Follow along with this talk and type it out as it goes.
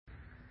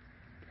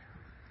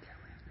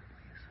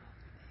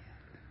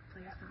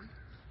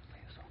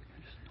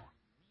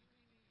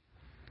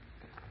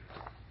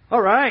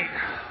All right.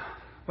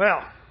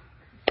 Well,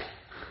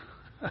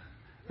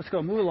 let's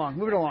go. Move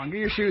it along. Get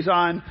your shoes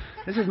on.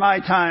 This is my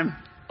time.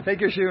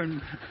 Take your shoe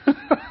and...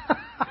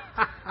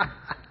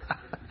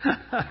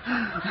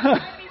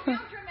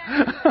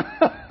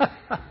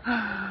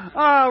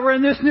 We're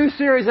in this new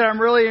series that I'm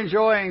really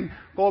enjoying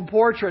called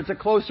Portraits, a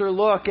closer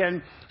look.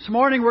 And this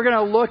morning we're going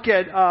to look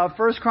at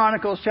 1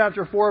 Chronicles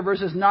chapter 4,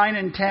 verses 9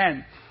 and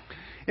 10.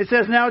 It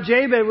says, "Now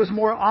Jabez was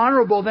more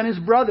honorable than his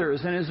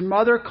brothers, and his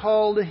mother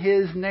called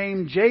his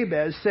name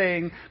Jabez,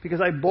 saying,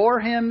 because I bore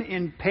him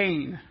in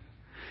pain.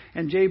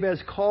 And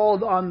Jabez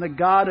called on the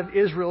God of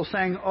Israel,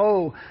 saying,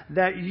 Oh,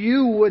 that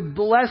you would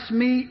bless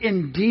me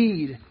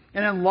indeed,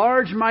 and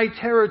enlarge my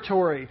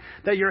territory,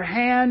 that your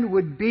hand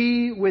would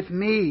be with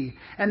me,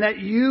 and that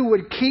you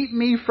would keep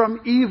me from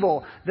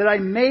evil, that I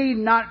may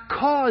not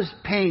cause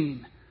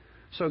pain."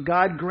 So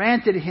God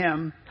granted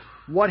him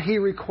what he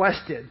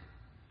requested.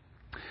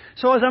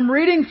 So as I'm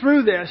reading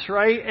through this,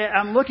 right,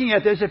 I'm looking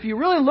at this. If you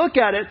really look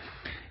at it,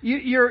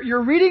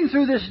 you're reading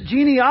through this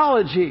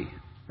genealogy,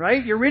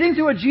 right? You're reading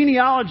through a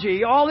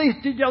genealogy, all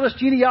this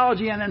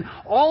genealogy, and then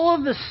all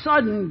of a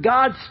sudden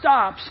God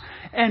stops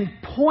and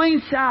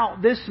points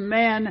out this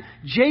man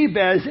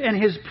Jabez and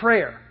his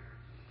prayer.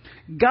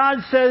 God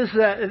says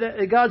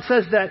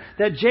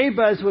that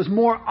Jabez was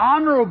more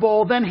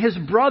honorable than his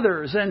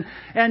brothers,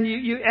 and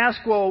you ask,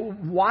 well,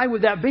 why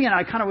would that be? And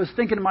I kind of was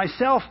thinking to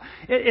myself,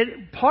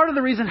 part of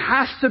the reason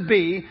has to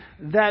be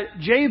that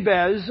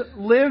Jabez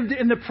lived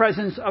in the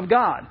presence of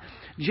God.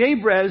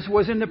 Jabez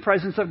was in the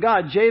presence of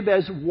God.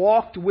 Jabez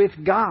walked with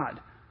God,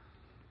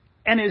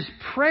 and his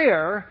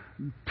prayer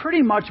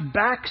pretty much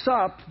backs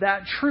up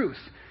that truth.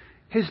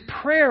 His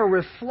prayer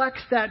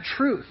reflects that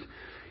truth.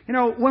 You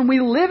know, when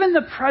we live in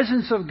the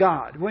presence of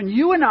God, when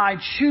you and I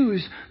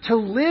choose to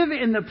live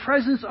in the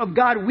presence of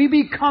God, we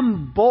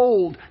become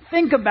bold.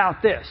 Think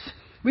about this.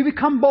 We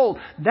become bold.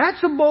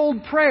 That's a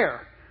bold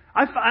prayer.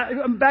 I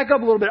back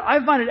up a little bit.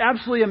 I find it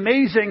absolutely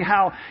amazing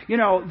how,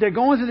 they're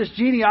going through this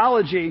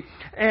genealogy,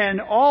 and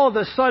all of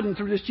a sudden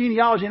through this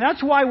genealogy, and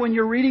that's why when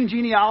you're reading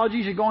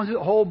genealogies, you're going through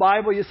the whole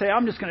Bible, you say,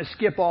 I'm just going to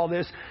skip all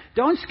this.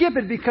 Don't skip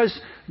it, because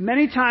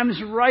many times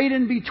right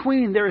in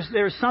between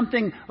there's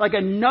something like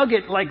a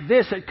nugget like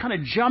this that kind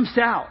of jumps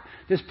out,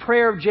 this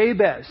prayer of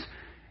Jabez.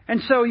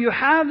 And so you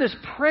have this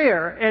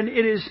prayer, and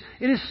it is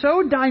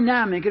so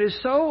dynamic, it is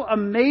so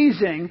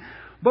amazing.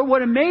 But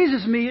what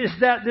amazes me is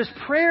that this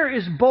prayer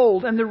is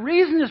bold. And the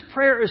reason this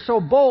prayer is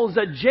so bold is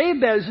that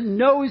Jabez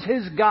knows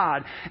his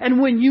God. And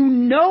when you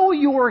know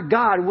your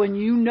God, when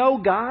you know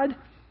God,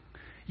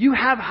 you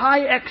have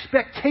high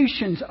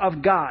expectations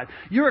of God.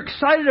 You're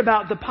excited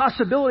about the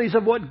possibilities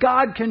of what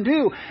God can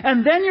do.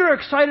 And then you're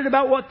excited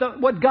about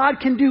what God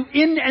can do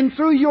in and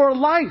through your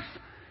life.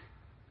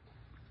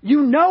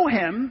 You know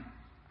Him.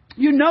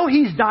 You know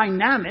He's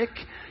dynamic.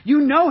 You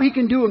know He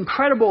can do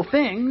incredible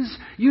things.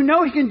 You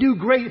know He can do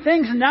great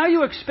things. And now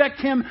you expect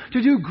Him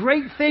to do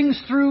great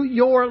things through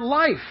your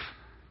life.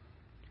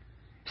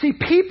 See,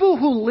 people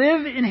who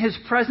live in His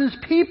presence,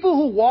 people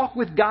who walk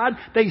with God,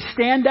 they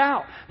stand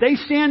out. They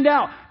stand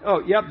out.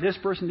 Oh, yep, this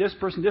person.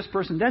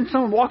 Then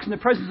someone walks in the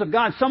presence of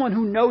God, someone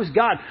who knows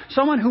God,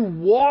 someone who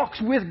walks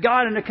with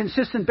God on a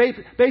consistent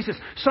basis,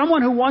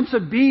 someone who wants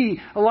to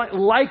be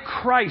like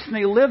Christ, and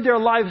they live their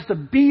lives to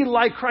be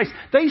like Christ.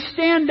 They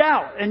stand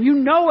out, and you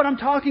know what I'm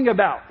talking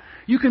about.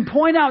 You can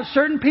point out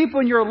certain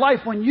people in your life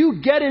when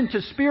you get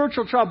into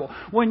spiritual trouble,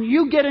 when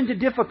you get into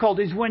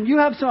difficulties, when you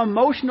have some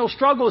emotional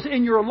struggles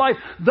in your life.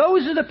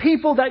 Those are the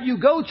people that you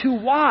go to.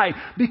 Why?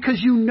 Because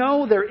you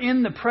know they're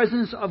in the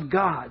presence of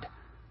God.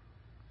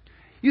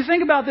 You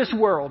think about this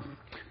world.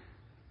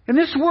 In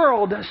this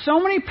world, so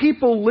many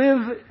people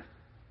live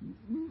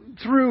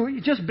through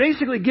just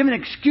basically giving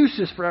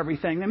excuses for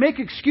everything. They make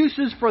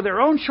excuses for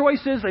their own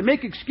choices. They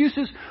make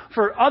excuses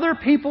for other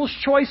people's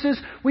choices.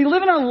 We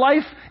live in a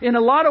life in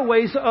a lot of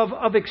ways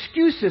of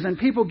excuses and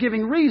people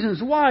giving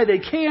reasons why they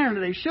can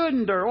or they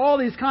shouldn't or all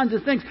these kinds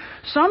of things.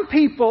 Some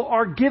people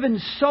are given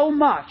so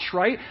much,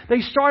 right? They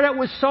start out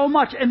with so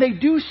much and they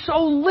do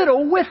so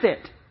little with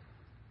it.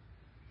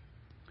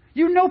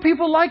 You know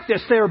people like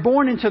this. They are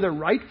born into the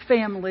right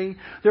family.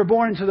 They're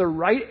born into the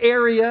right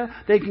area.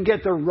 They can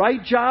get the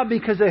right job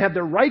because they have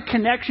the right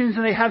connections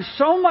and they have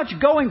so much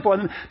going for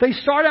them. They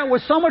start out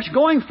with so much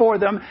going for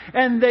them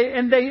and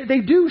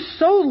they do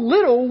so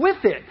little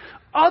with it.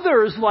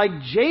 Others, like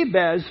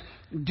Jabez,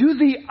 do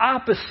the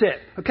opposite.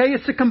 Okay,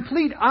 it's the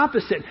complete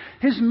opposite.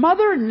 His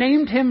mother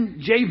named him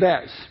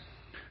Jabez,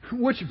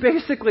 which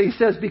basically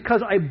says,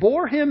 because I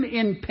bore him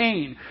in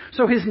pain.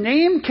 So his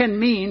name can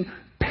mean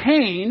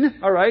pain,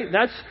 all right,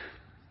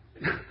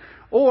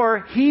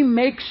 or he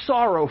makes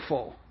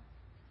sorrowful.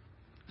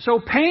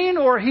 So pain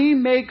or he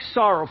makes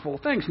sorrowful.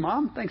 Thanks,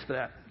 Mom. Thanks for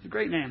that. It's a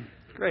great name.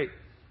 Great.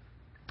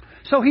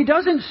 So he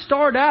doesn't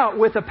start out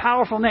with a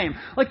powerful name.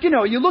 Like,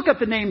 you look up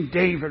the name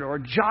David or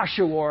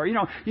Joshua or,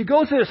 you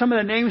go through some of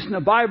the names in the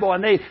Bible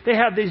and they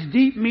have these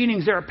deep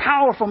meanings. They're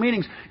powerful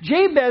meanings.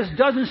 Jabez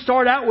doesn't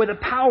start out with a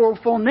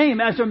powerful name.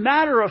 As a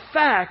matter of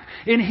fact,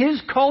 in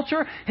his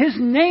culture, his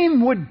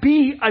name would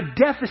be a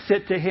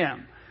deficit to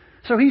him.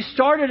 So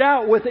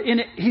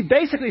he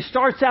basically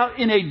starts out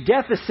in a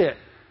deficit.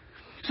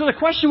 So the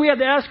question we have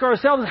to ask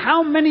ourselves is,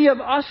 how many of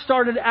us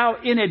started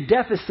out in a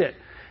deficit?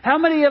 How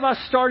many of us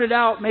started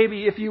out,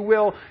 maybe, if you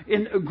will,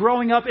 in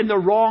growing up in the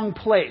wrong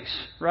place,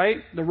 right?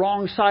 The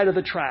wrong side of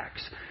the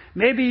tracks.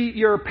 Maybe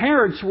your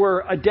parents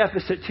were a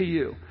deficit to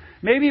you.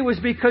 Maybe it was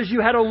because you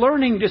had a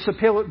learning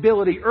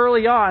disability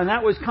early on.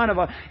 That was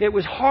it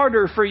was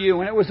harder for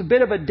you and it was a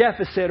bit of a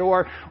deficit,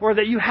 or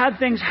that you had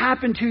things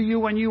happen to you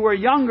when you were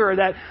younger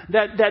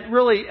that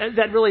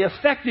really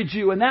affected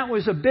you, and that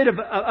was a bit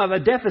of a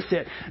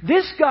deficit.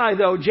 This guy,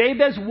 though,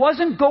 Jabez,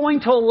 wasn't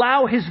going to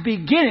allow his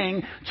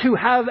beginning to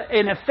have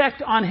an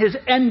effect on his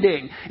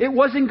ending. It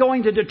wasn't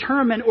going to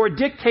determine or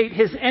dictate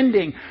his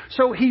ending.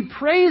 So he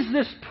prays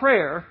this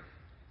prayer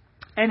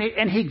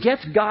and he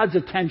gets God's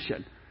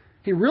attention.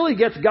 He really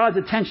gets God's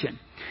attention.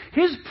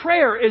 His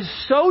prayer is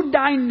so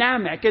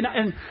dynamic.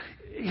 And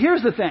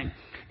here's the thing.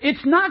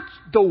 It's not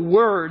the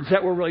words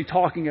that we're really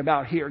talking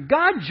about here.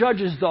 God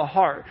judges the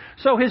heart.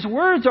 So his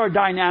words are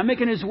dynamic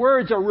and his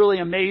words are really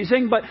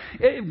amazing. But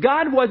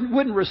God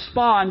wouldn't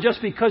respond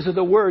just because of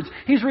the words.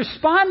 He's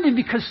responding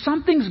because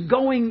something's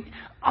going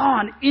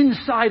on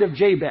inside of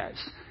Jabez.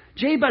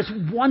 Jabez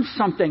wants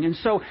something. And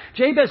so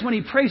Jabez, when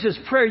he prays his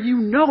prayer, you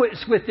know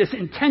it's with this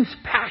intense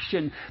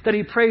passion that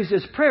he prays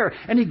his prayer.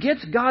 And he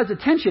gets God's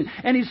attention.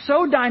 And he's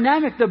so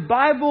dynamic, the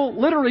Bible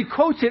literally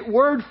quotes it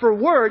word for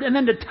word. And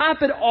then to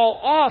top it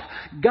all off,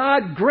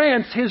 God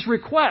grants his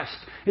request.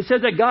 It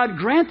says that God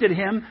granted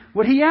him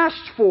what he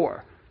asked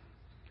for.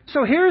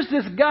 So here's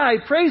this guy,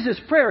 prays this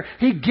prayer.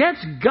 He gets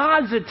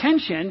God's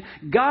attention.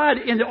 God,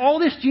 in all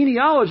this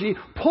genealogy,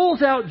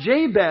 pulls out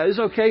Jabez,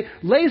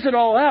 lays it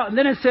all out. And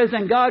then it says,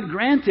 and God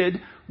granted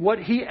what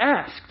he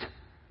asked.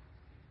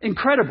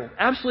 Incredible.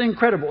 Absolutely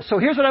incredible. So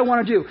here's what I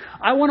want to do.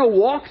 I want to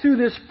walk through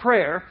this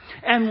prayer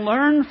and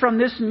learn from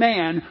this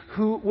man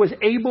who was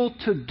able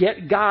to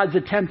get God's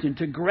attention,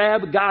 to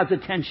grab God's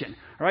attention.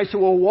 All right, so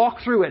we'll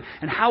walk through it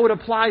and how it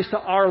applies to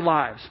our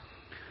lives.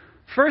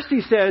 First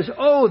he says,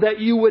 oh, that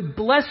you would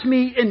bless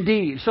me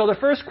indeed. So the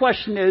first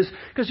question is,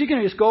 because you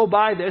can just go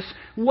by this,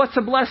 what's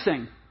a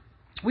blessing?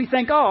 We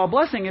think, oh, a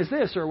blessing is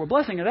this, or we're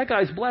blessing, or that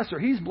guy's blessed, or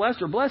he's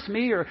blessed, or bless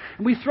me, and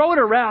we throw it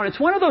around. It's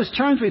one of those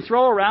terms we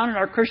throw around in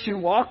our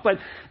Christian walk, but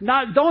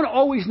don't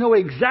always know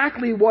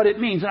exactly what it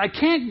means. And I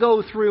can't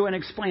go through and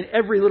explain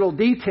every little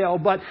detail,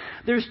 but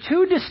there's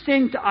two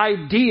distinct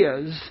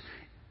ideas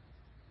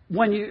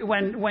when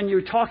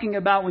you're talking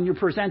about, when you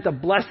present a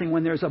blessing,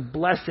 when there's a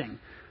blessing.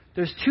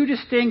 There's two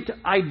distinct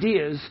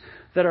ideas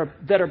that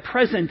are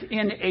present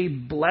in a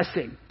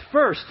blessing.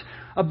 First,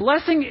 a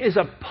blessing is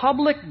a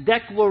public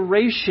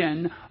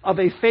declaration of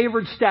a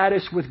favored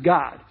status with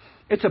God.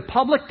 It's a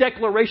public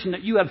declaration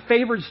that you have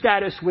favored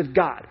status with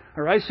God.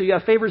 All right, so you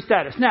have favored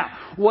status. Now,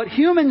 what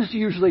humans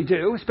usually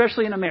do,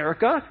 especially in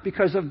America,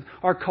 because of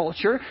our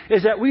culture,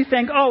 is that we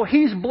think, oh,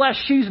 he's blessed,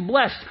 she's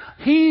blessed.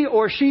 He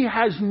or she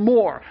has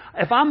more.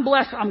 If I'm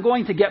blessed, I'm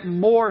going to get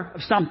more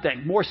of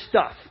something, more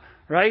stuff.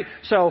 Right?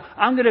 So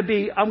I'm going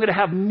to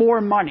have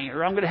more money,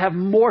 or I'm going to have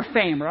more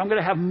fame, or I'm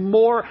going to have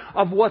more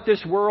of what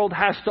this world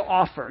has to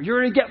offer. You're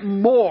going to get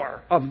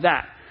more of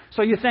that.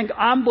 So you think,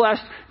 I'm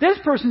blessed. This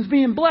person's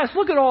being blessed.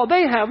 Look at all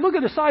they have. Look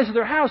at the size of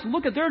their house.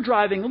 Look at their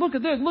driving. Look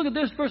at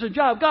this person's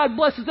job. God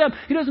blesses them.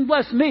 He doesn't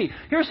bless me.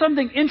 Here's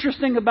something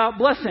interesting about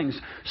blessings.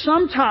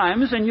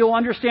 Sometimes, and you'll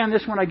understand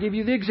this when I give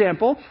you the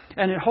example,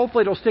 and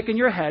hopefully it'll stick in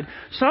your head.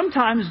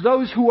 Sometimes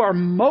those who are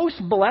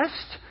most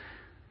blessed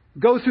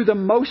go through the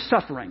most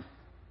suffering.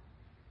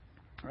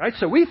 All right,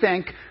 so we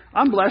think,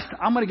 I'm blessed,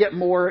 I'm going to get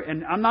more,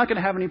 and I'm not going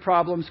to have any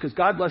problems because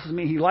God blesses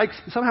me.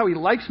 Somehow he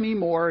likes me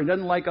more and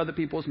doesn't like other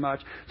people as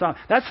much. So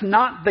that's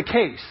not the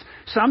case.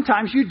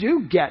 Sometimes you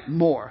do get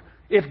more.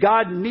 If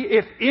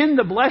in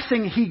the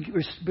blessing he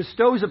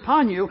bestows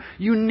upon you,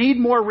 you need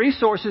more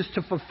resources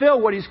to fulfill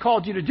what he's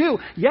called you to do,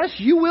 yes,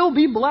 you will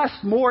be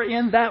blessed more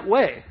in that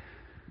way.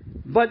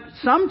 But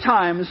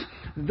sometimes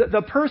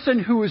the person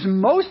who is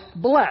most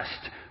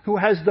blessed, who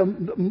has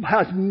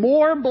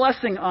more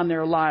blessing on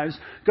their lives,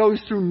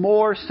 goes through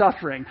more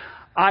suffering.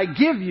 I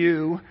give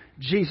you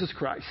Jesus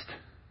Christ.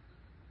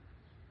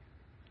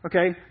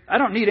 Okay? I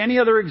don't need any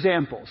other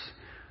examples.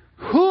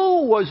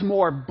 Who was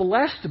more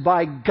blessed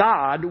by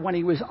God when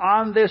he was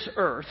on this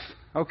earth,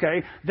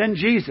 than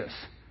Jesus?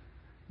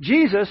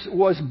 Jesus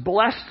was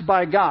blessed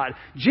by God.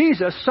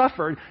 Jesus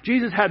suffered.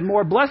 Jesus had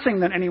more blessing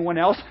than anyone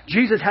else.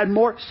 Jesus had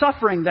more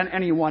suffering than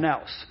anyone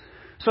else.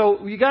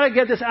 So you got to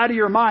get this out of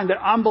your mind that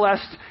I'm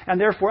blessed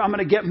and therefore I'm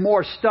going to get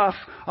more stuff.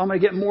 I'm going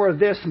to get more of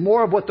this,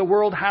 more of what the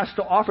world has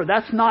to offer.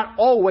 That's not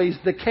always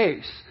the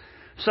case.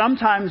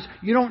 Sometimes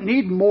you don't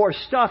need more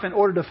stuff in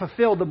order to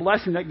fulfill the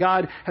blessing that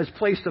God has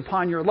placed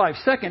upon your life.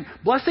 Second,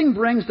 blessing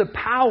brings the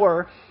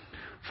power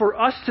for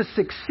us to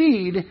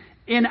succeed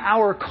in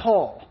our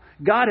call.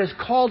 God has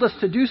called us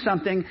to do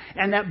something,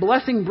 and that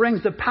blessing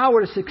brings the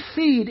power to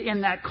succeed in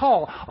that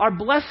call. Our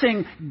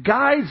blessing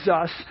guides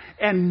us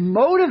and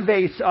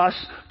motivates us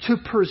to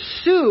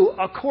pursue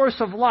a course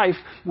of life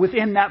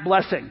within that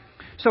blessing.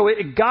 So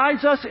it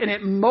guides us and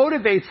it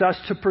motivates us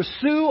to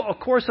pursue a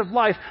course of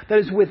life that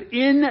is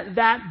within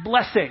that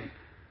blessing.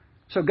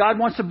 So God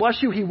wants to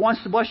bless you. He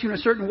wants to bless you in a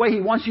certain way.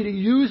 He wants you to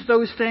use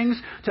those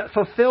things to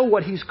fulfill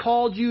what He's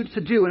called you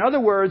to do. In other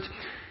words,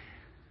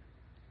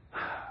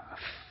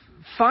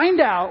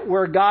 find out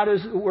where God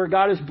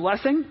is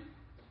blessing,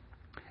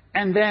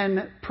 and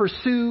then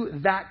pursue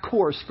that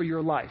course for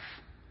your life.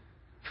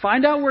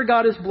 Find out where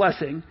God is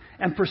blessing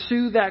and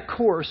pursue that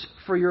course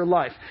for your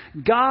life.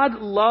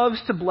 God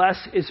loves to bless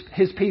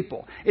His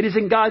people. It is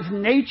in God's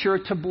nature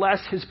to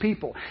bless His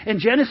people. In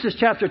Genesis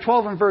chapter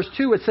 12 and verse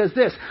 2, it says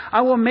this,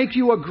 I will make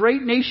you a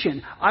great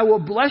nation. I will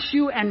bless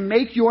you and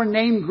make your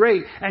name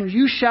great, and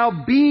you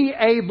shall be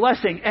a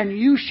blessing. And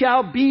you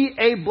shall be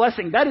a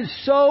blessing. That is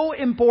so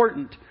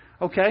important.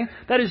 Okay?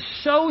 That is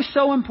so,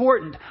 so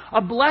important. A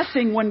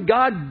blessing, when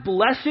God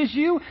blesses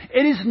you,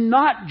 it is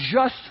not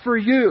just for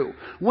you.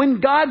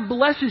 When God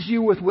blesses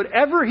you with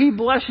whatever He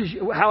blesses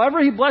you,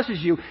 however He blesses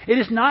you, it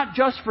is not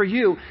just for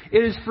you.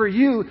 It is for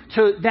you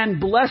to then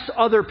bless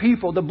other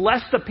people, to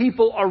bless the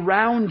people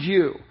around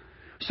you.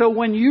 So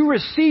when you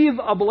receive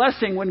a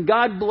blessing, when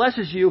God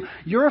blesses you,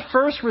 your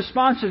first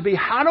response would be,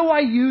 how do I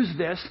use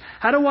this?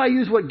 How do I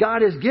use what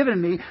God has given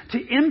me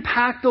to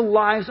impact the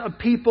lives of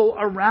people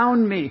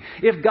around me?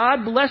 If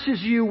God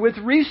blesses you with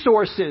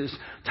resources,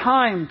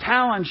 time,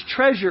 talents,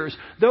 treasures,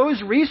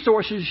 those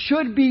resources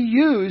should be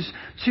used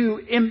to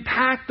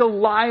impact the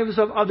lives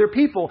of other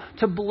people,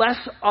 to bless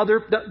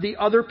the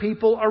other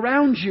people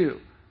around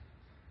you.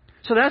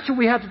 So that's what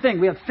we have to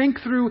think. We have to think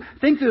through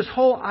this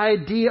whole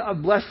idea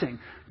of blessing.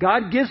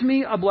 God gives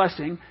me a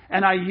blessing,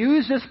 and I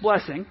use this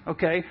blessing,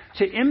 okay,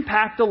 to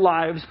impact the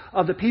lives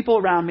of the people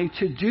around me,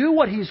 to do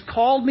what He's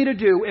called me to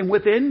do, and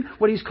within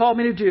what He's called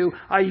me to do,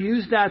 I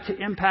use that to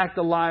impact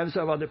the lives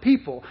of other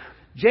people.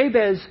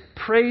 Jabez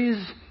prays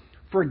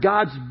for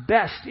God's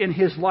best in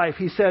his life.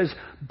 He says,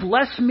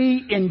 bless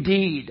me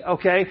indeed,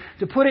 okay?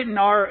 To put it in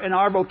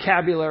our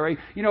vocabulary,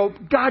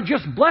 God,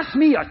 just bless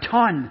me a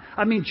ton.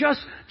 I mean,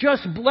 just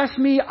bless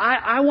me.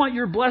 I want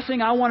your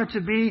blessing. I want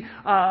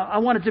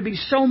it to be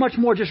so much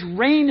more.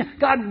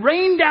 God,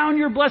 rain down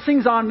your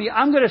blessings on me.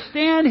 I'm going to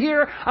stand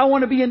here. I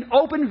want to be an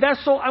open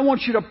vessel. I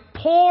want you to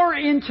pour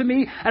into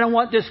me, and I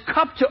want this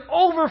cup to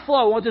overflow.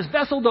 I want this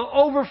vessel to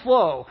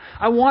overflow.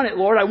 I want it,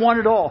 Lord. I want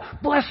it all.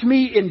 Bless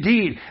me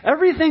indeed.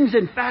 Everything's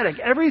emphatic.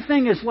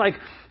 Everything is like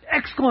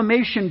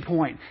exclamation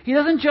point. He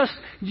doesn't just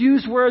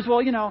use words,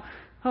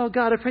 oh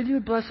God, I pray you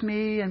would bless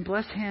me and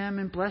bless him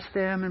and bless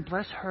them and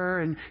bless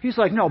her. And He's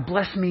like, no,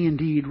 bless me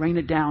indeed. Rain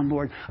it down,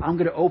 Lord. I'm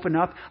going to open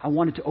up. I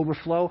want it to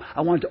overflow.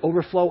 I want it to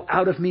overflow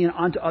out of me and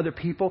onto other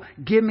people.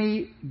 Give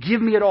me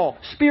it all.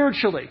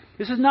 Spiritually.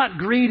 This is not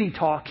greedy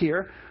talk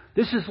here.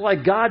 This is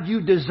like, God,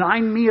 you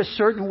designed me a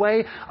certain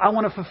way. I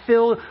want to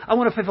fulfill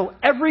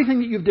everything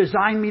that you've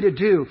designed me to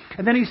do.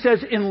 And then He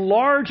says,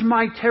 enlarge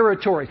my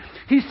territory.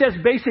 He says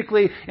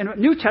basically, in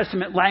New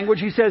Testament language,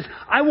 He says,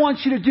 I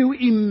want you to do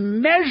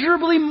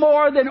immeasurably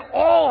more than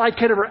all I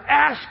could ever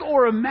ask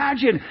or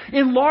imagine.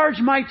 Enlarge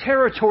my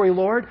territory,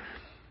 Lord.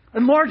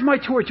 Enlarge my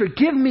territory.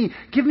 Give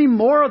me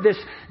more of this.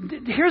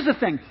 Here's the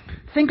thing.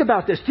 Think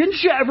about this.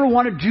 Didn't you ever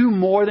want to do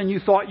more than you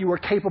thought you were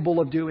capable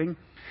of doing?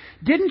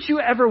 Didn't you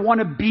ever want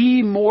to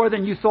be more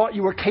than you thought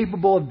you were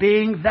capable of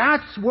being?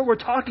 That's what we're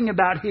talking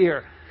about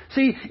here.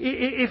 See,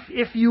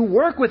 if you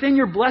work within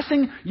your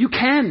blessing, you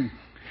can.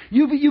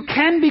 You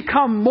can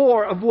become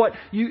more of what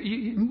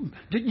you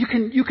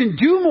can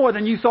do more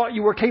than you thought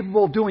you were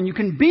capable of doing. You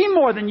can be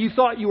more than you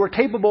thought you were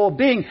capable of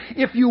being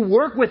if you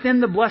work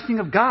within the blessing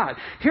of God.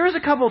 Here's a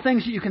couple of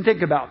things that you can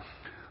think about.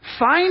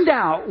 Find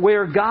out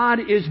where God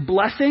is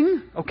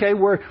blessing, okay,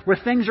 where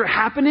things are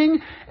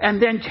happening,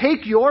 and then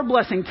take your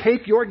blessing,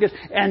 take your gifts,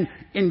 and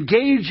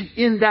engage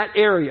in that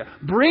area.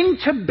 Bring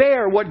to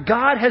bear what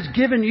God has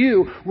given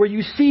you where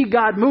you see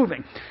God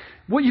moving.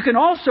 What you can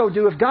also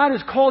do, if God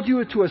has called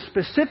you to a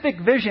specific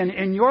vision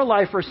in your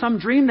life or some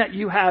dream that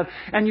you have,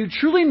 and you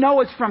truly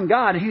know it's from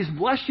God, and He's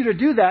blessed you to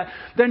do that,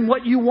 then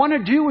what you want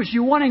to do is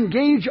you want to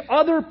engage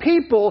other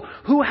people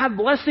who have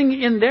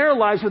blessing in their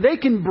lives, where they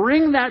can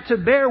bring that to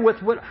bear with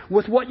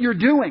what you're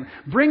doing.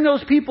 Bring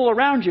those people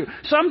around you.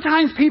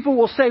 Sometimes people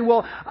will say,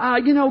 well,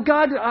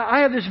 God,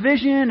 I have this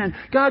vision, and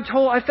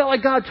I felt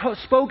like God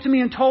spoke to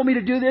me and told me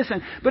to do this,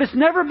 but it's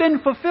never been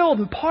fulfilled.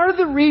 And part of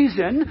the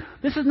reason,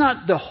 this is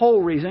not the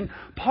whole reason,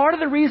 part of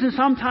the reason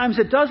sometimes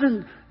it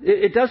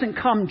doesn't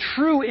come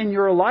true in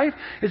your life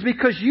is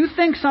because you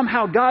think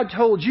somehow God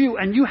told you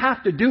and you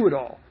have to do it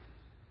all.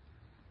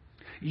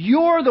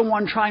 You're the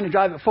one trying to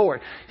drive it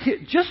forward.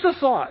 Just a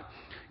thought.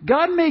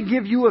 God may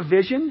give you a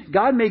vision.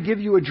 God may give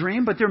you a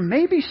dream, but there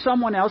may be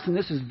someone else, and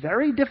this is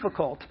very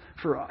difficult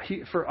for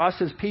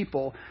us as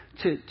people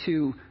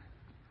to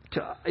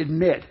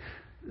admit.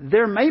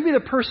 There may be the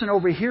person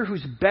over here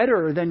who's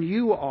better than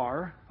you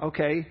are,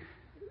 okay,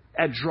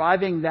 at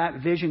driving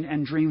that vision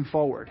and dream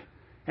forward.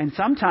 And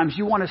sometimes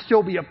you want to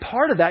still be a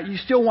part of that. You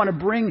still want to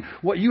bring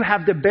what you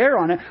have to bear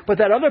on it. But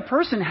that other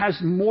person has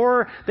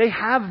more, they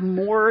have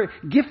more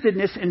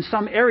giftedness in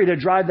some area to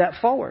drive that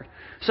forward.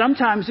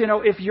 Sometimes,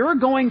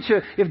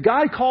 if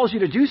God calls you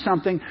to do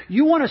something,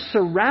 you want to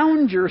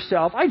surround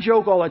yourself. I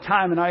joke all the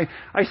time, and I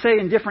say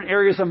in different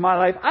areas of my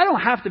life, I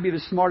don't have to be the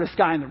smartest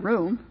guy in the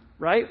room,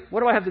 right?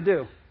 What do I have to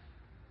do?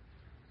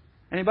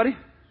 Anybody?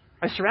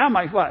 I surround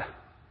myself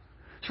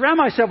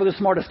with the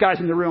smartest guys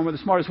in the room or the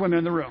smartest women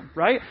in the room,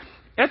 right?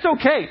 That's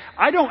okay.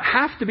 I don't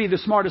have to be the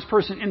smartest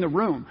person in the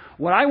room.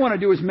 What I want to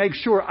do is make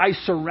sure I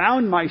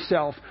surround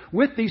myself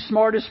with the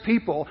smartest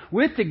people,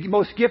 with the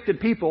most gifted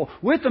people,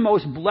 with the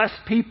most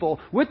blessed people,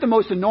 with the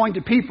most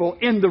anointed people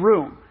in the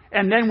room.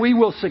 And then we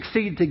will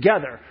succeed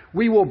together.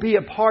 We will be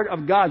a part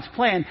of God's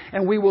plan,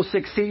 and we will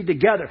succeed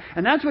together.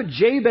 And that's what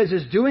Jabez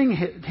is doing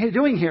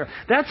here.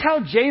 That's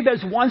how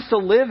Jabez wants to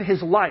live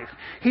his life.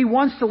 He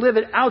wants to live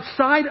it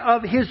outside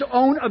of his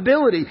own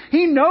ability.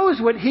 He knows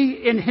what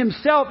he in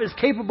himself is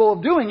capable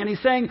of doing, and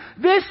he's saying,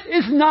 this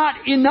is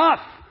not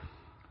enough.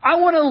 I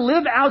want to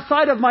live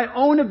outside of my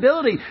own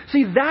ability.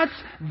 See, that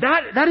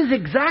is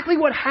exactly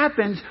what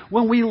happens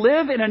when we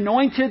live an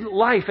anointed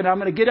life. And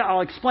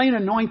I'll explain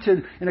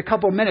anointed in a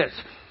couple minutes.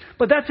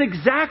 But that's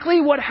exactly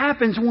what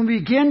happens when we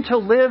begin to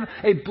live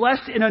a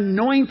blessed and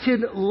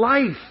anointed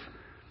life.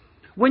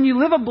 When you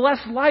live a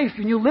blessed life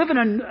and you live in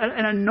an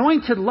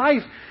anointed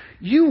life,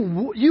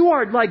 you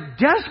are like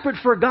desperate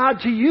for God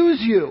to use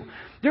you.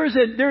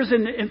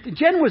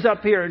 Jen was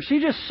up here, and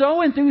she's just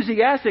so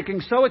enthusiastic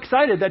and so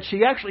excited that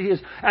she actually is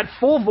at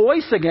full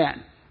voice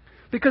again.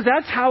 Because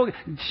that's how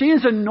she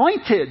is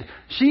anointed.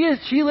 She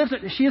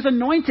is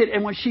anointed,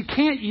 and when she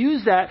can't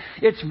use that,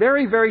 it's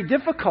very, very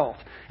difficult.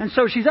 And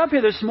so she's up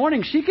here this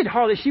morning.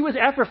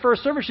 After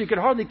first service, she could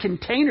hardly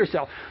contain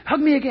herself.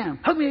 Hug me again.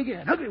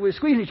 We're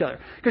squeezing each other.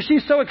 Because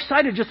she's so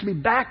excited just to be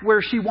back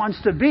where she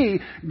wants to be,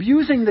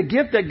 using the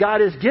gift that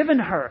God has given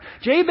her.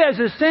 Jabez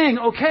is saying,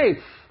 okay,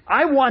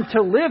 I want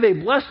to live a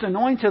blessed,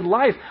 anointed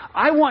life.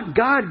 I want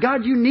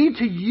God, you need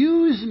to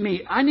use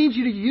me. I need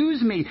you to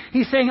use me.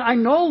 He's saying,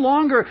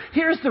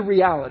 here's the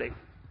reality.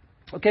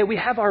 Okay, we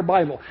have our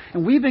Bible,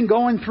 and we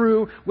went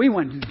through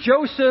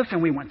Joseph,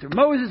 and we went through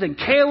Moses, and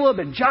Caleb,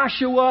 and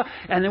Joshua,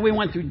 and then we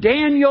went through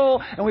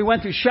Daniel, and we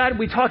went through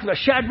we talked about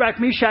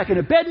Shadrach, Meshach, and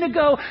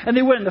Abednego, and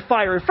they went in the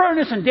fiery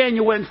furnace, and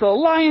Daniel went into the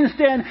lion's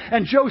den,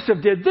 and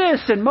Joseph did this,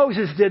 and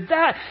Moses did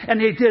that, and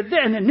they did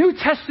that in the New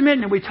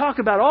Testament, and we talk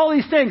about all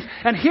these things,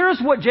 and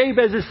here's what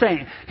Jabez is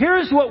saying.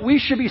 Here's what we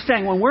should be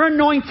saying when we're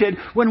anointed,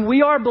 when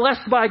we are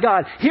blessed by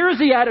God. Here's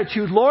the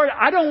attitude, Lord,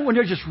 I don't want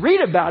to just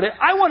read about it,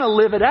 I want to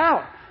live it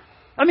out.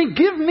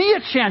 Give me a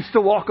chance to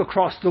walk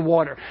across the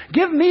water.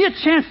 Give me a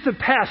chance to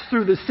pass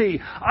through the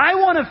sea. I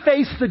want to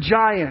face the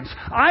giants.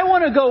 I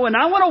want to go and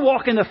I want to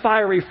walk in the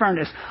fiery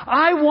furnace.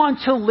 I want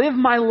to live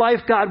my life,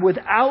 God,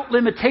 without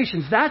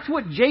limitations. That's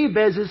what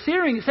Jabez is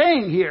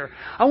saying here.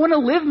 I want to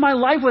live my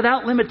life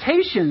without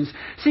limitations.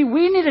 See,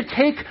 we need to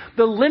take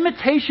the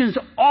limitations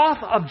off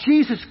of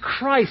Jesus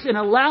Christ and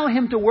allow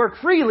Him to work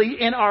freely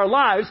in our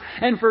lives.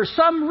 And for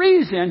some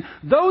reason,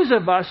 those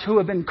of us who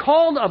have been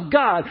called of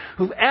God,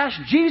 who've asked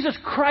Jesus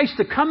Christ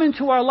to come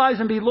into our lives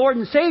and be Lord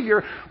and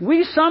Savior,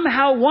 we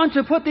somehow want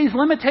to put these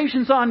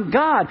limitations on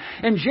God.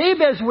 And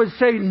Jabez would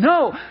say,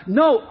 no,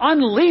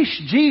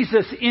 unleash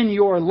Jesus in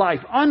your life.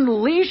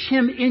 Unleash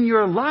Him in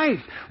your life.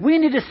 We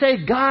need to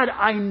say, God,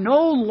 I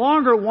no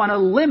longer want to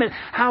limit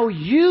how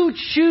you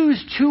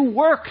choose to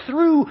work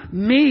through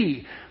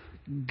me.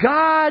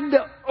 God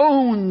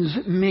owns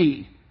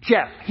me.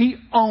 Jeff, He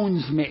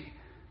owns me.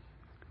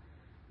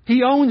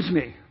 He owns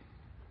me.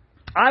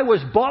 I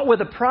was bought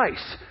with a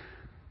price.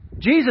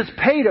 Jesus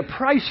paid a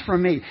price for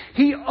me.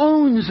 He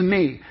owns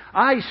me.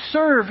 I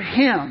serve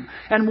Him.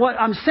 And what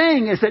I'm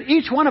saying is that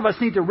each one of us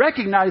need to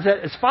recognize that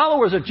as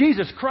followers of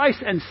Jesus Christ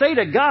and say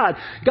to God,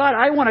 God,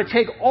 I want to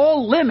take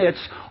all limits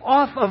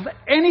off of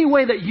any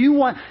way that you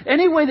want,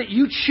 any way that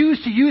you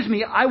choose to use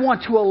me. I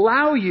want to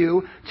allow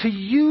you to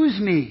use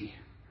me.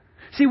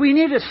 See, we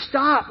need to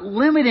stop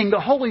limiting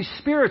the Holy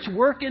Spirit's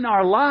work in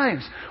our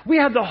lives. We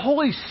have the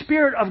Holy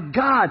Spirit of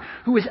God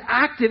who is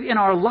active in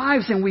our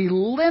lives, and we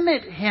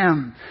limit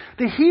Him.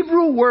 The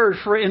Hebrew word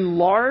for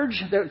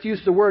enlarge, that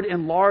used the word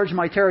enlarge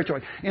my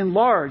territory,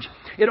 enlarge,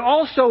 it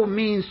also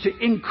means to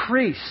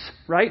increase,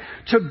 right?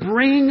 To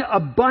bring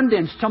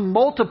abundance, to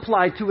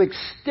multiply, to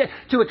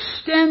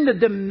extend the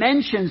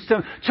dimensions,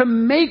 to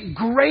make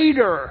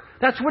greater.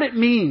 That's what it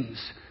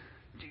means.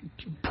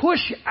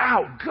 Push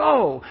out,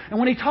 go. And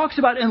when he talks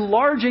about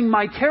enlarging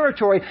my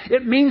territory,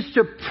 it means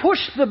to push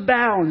the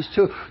bounds,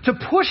 to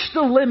push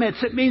the limits.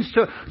 It means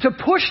to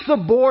push the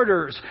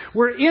borders.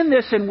 We're in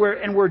this and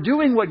we're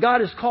doing what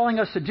God is calling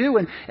us to do,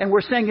 and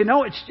we're saying,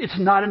 it's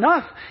not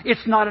enough.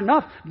 It's not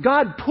enough.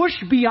 God, push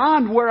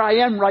beyond where I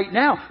am right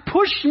now.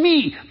 Push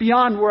me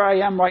beyond where I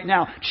am right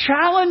now.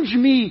 Challenge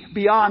me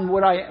beyond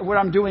what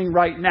I'm doing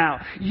right now.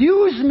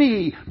 Use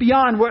me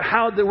beyond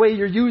the way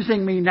you're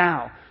using me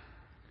now.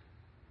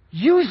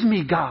 Use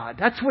me, God.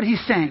 That's what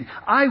He's saying.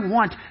 I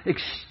want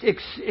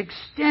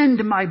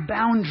extend my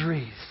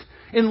boundaries.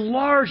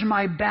 Enlarge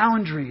my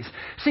boundaries.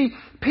 See,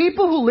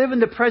 people who live in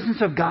the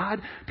presence of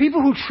God,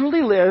 people who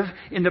truly live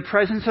in the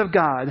presence of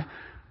God,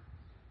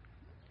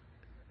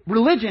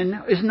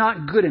 religion is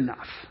not good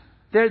enough.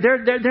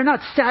 They're not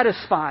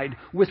satisfied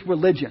with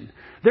religion.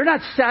 They're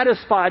not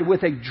satisfied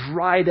with a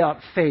dried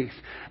up faith.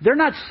 They're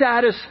not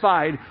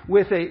satisfied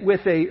with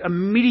a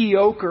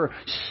mediocre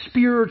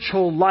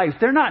spiritual life.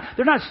 They're not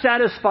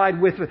satisfied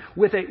with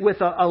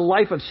a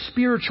life of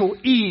spiritual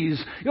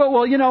ease.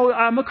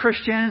 I'm a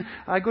Christian.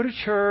 I go to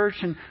church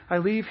and I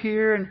leave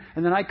here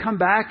and then I come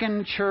back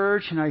in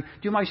church and I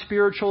do my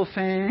spiritual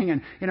thing,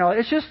 and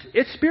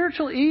it's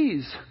spiritual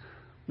ease.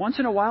 Once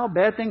in a while,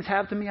 bad things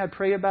happen to me. I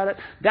pray about it.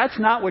 That's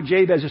not what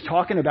Jabez is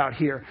talking about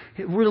here.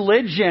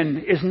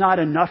 Religion is not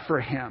enough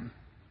for him.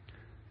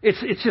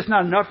 It's just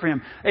not enough for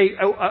him.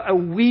 A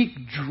weak,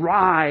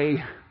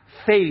 dry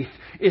faith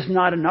is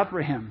not enough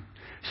for him.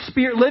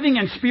 Living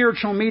in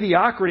spiritual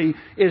mediocrity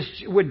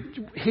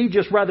he'd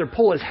just rather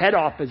pull his head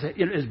off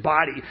his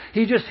body.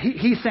 He's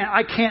saying,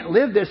 I can't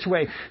live this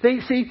way.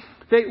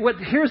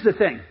 Here's the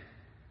thing.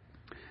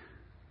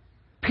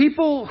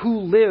 People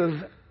who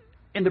live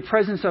in the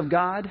presence of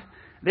God,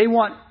 they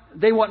want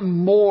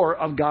more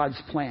of God's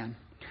plan.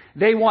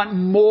 They want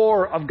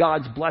more of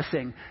God's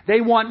blessing. They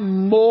want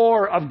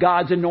more of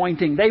God's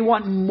anointing. They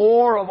want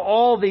more of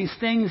all these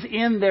things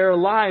in their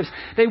lives.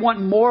 They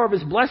want more of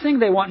His blessing.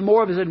 They want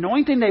more of His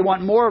anointing. They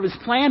want more of His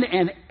plan.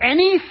 And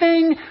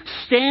anything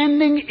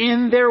standing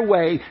in their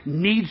way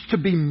needs to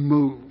be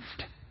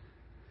moved.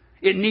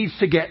 It needs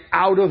to get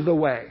out of the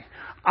way.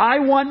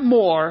 I want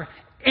more.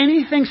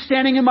 Anything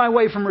standing in my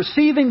way from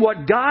receiving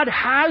what God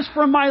has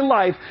for my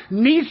life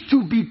needs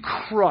to be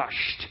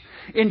crushed.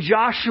 In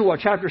Joshua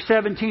chapter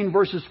 17,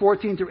 verses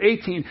 14 through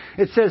 18,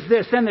 it says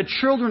this, Then the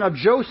children of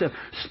Joseph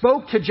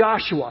spoke to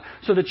Joshua.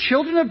 So the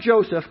children of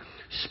Joseph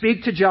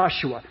speak to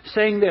Joshua,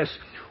 saying this,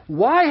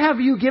 Why have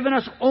you given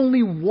us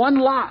only one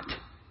lot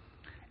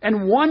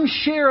and one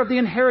share of the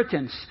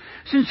inheritance,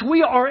 since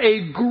we are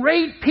a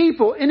great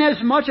people,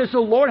 inasmuch as the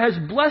Lord has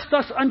blessed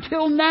us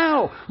until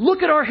now?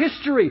 Look at our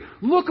history.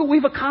 Look what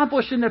we've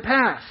accomplished in the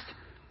past.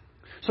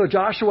 So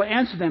Joshua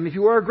answered them, If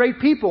you are a great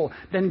people,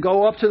 then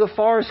go up to the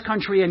forest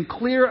country and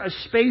clear a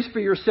space for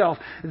yourself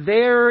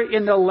there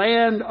in the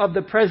land of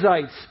the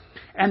Perizzites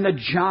and the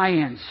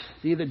giants.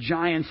 See, the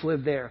giants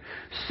live there.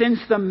 Since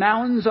the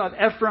mountains of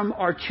Ephraim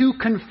are too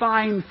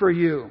confined for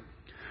you.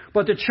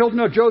 But the children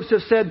of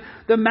Joseph said,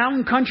 The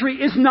mountain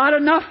country is not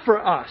enough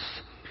for us.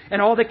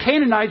 And all the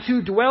Canaanites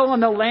who dwell in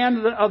the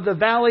land of the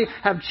valley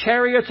have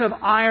chariots of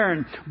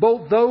iron,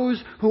 both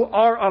those who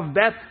are of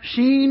Beth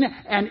Shean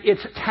and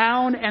its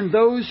town, and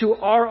those who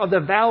are of the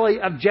valley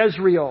of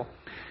Jezreel.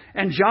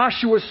 And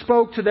Joshua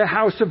spoke to the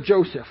house of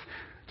Joseph,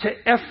 to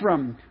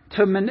Ephraim,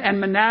 and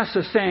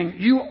Manasseh, saying,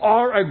 You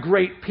are a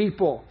great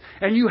people,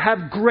 and you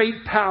have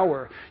great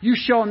power. You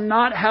shall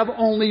not have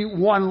only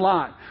one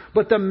lot,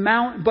 but the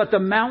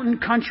mountain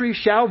country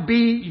shall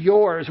be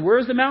yours. Where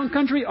is the mountain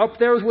country? Up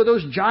there is where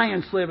those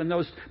giants live and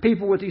those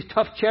people with these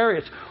tough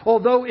chariots.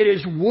 Although it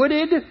is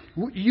wooded,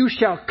 you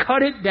shall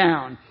cut it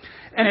down,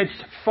 and its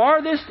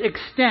farthest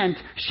extent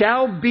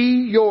shall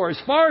be yours.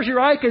 Far as your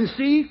eye can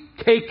see,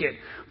 take it.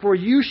 For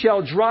you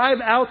shall drive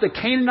out the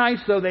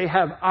Canaanites, though they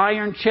have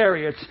iron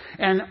chariots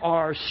and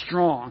are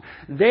strong.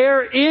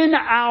 They're in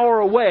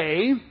our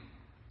way.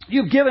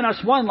 You've given us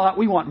one lot.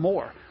 We want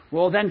more.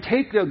 Well, then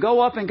go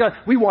up and go.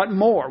 We want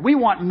more. We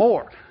want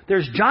more.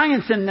 There's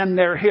giants in them.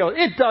 They're hills.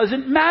 It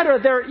doesn't matter.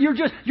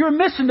 You're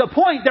missing the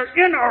point.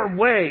 They're in our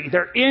way.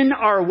 They're in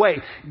our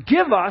way.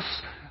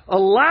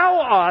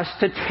 Allow us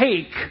to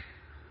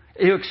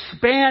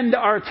expand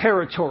our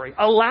territory.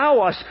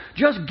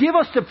 Just give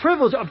us the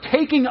privilege of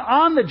taking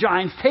on the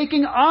giants,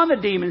 taking on the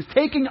demons,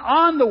 taking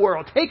on the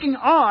world, taking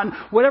on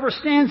whatever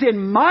stands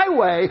in my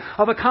way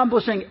of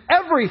accomplishing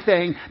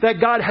everything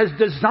that God has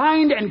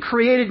designed and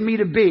created me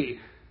to be.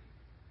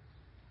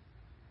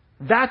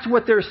 That's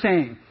what they're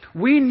saying.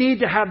 We need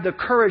to have the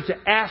courage to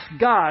ask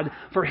God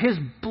for His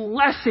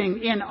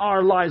blessing in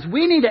our lives.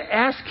 We need to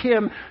ask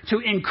Him to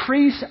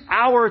increase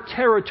our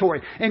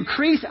territory.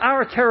 Increase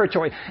our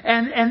territory.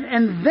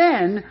 And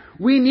then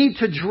we need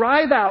to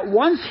drive out,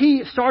 once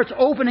He starts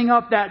opening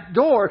up that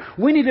door,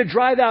 we need to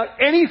drive out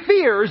any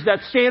fears that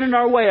stand in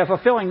our way of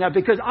fulfilling that.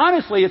 Because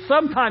honestly, it's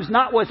sometimes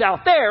not what's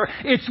out there,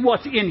 it's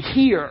what's in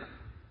here.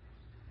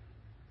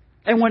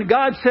 And when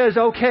God says,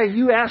 okay,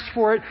 you asked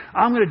for it,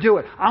 I'm going to do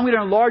it. I'm going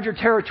to enlarge your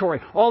territory.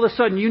 All of a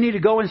sudden, you need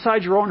to go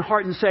inside your own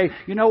heart and say,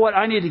 you know what?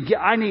 I need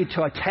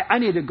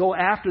to go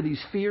after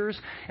these fears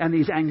and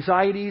these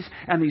anxieties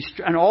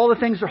and all the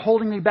things that are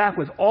holding me back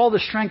with all the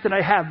strength that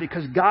I have,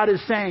 because God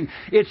is saying,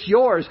 it's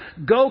yours.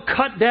 Go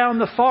cut down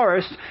the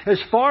forest.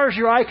 As far as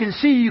your eye can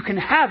see, you can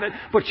have it,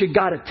 but you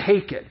got to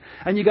take it.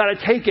 And you got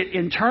to take it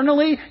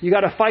internally. You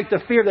got to fight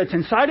the fear that's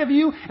inside of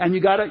you, and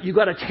you got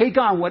to take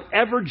on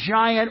whatever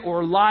giant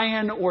or lion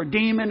or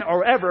demon or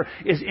whatever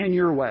is in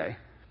your way.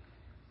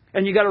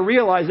 And you got to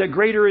realize that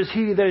greater is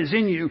He that is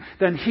in you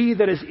than he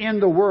that is in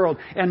the world,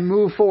 and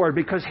move forward.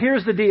 Because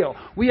here's the deal.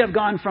 We have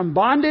gone from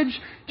bondage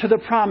to the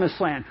promised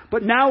land.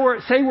 But now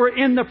we're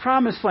in the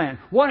promised land.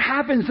 What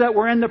happens that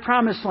we're in the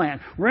promised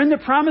land? We're in the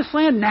promised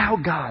land. Now,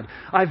 God,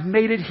 I've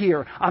made it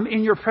here. I'm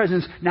in your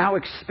presence. Now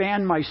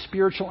expand my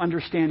spiritual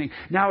understanding.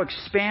 Now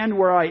expand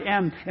where I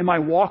am in my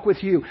walk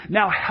with you.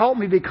 Now help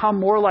me become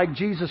more like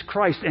Jesus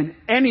Christ. And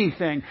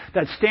anything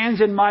that stands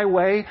in my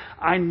way,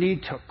 I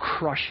need to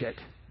crush it.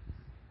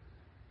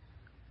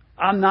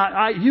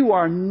 You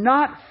are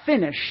not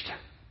finished.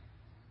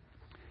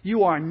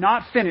 You are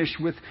not finished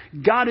with,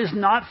 God is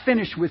not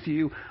finished with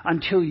you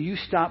until you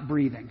stop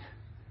breathing.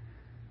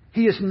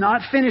 He is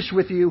not finished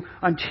with you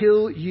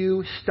until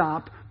you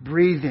stop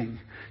breathing.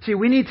 See,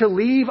 we need to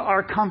leave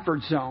our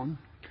comfort zone.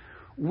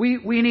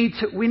 We need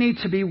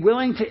to be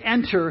willing to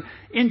enter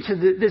into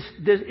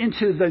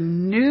into the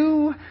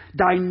new,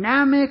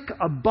 dynamic,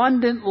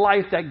 abundant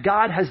life that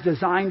God has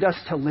designed us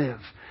to live.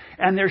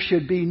 And there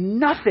should be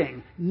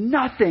nothing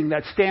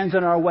that stands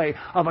in our way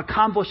of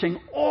accomplishing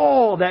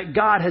all that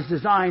God has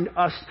designed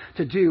us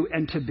to do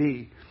and to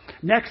be.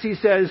 Next, he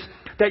says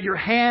that your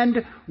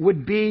hand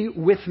would be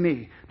with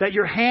me. That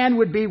your hand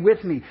would be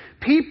with me.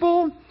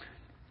 People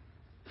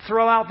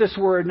throw out this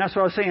word, and that's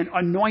what I was saying,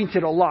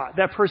 anointed a lot.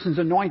 That person's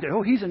anointed.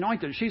 Oh, he's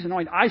anointed. She's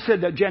anointed. I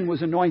said that Jen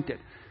was anointed.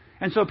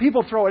 And so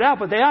people throw it out,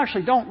 but they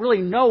actually don't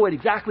really know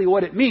exactly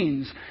what it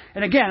means.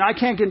 And again, I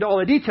can't get into all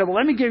the detail, but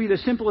let me give you the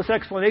simplest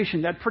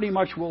explanation that pretty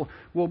much will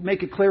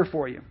make it clear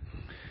for you.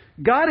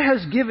 God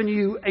has given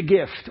you a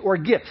gift or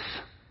gifts,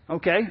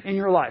 okay, in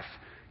your life.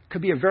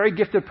 Could be a very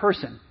gifted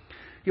person.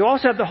 You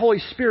also have the Holy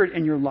Spirit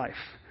in your life.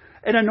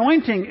 An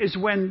anointing is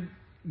when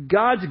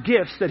God's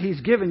gifts that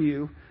He's given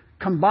you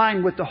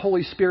combine with the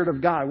Holy Spirit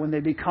of God, when they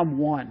become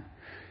one.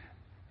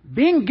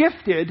 Being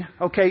gifted,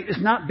 okay,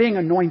 is not being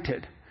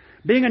anointed.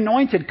 Being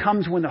anointed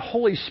comes when the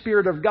Holy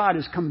Spirit of God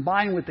is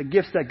combined with the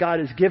gifts that God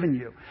has given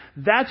you.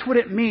 That's what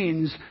it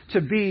means to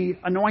be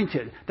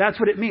anointed. That's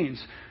what it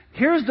means.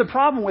 Here's the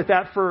problem with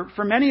that for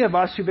many of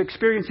us who've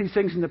experienced these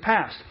things in the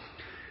past.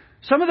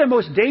 Some of the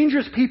most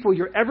dangerous people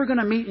you're ever going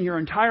to meet in your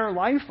entire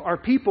life are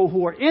people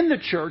who are in the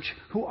church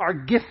who are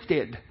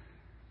gifted.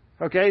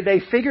 Okay, they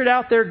figured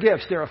out their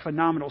gifts. They're a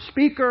phenomenal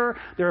speaker.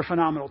 They're a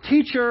phenomenal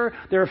teacher.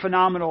 They're a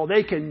phenomenal,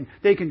 they can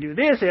do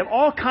this. They have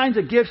all kinds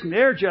of gifts, and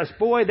they're just,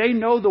 they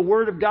know the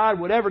Word of God,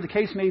 whatever the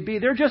case may be.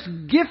 They're just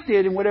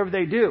gifted in whatever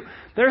they do.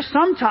 They're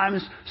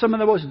sometimes some of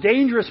the most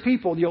dangerous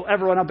people you'll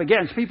ever run up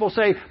against. People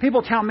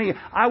tell me,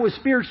 I was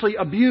spiritually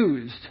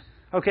abused.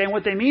 Okay, and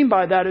what they mean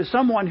by that is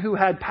someone who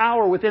had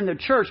power within the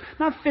church,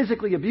 not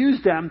physically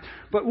abused them,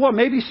 but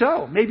maybe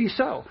so.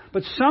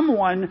 But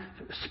someone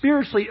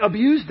spiritually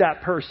abused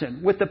that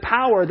person with the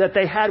power that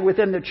they had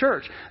within the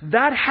church.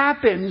 That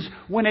happens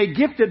when a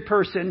gifted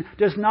person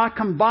does not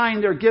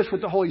combine their gifts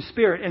with the Holy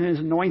Spirit and is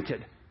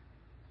anointed.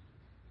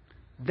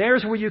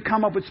 There's where you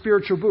come up with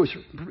spiritual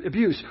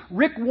abuse.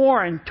 Rick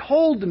Warren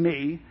told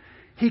me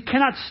he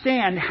cannot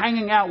stand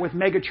hanging out with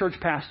mega church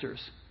pastors.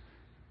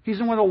 He's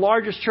in one of the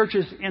largest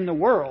churches in the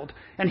world.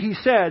 And he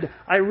said,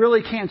 I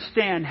really can't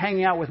stand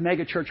hanging out with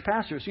mega church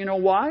pastors. You know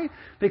why?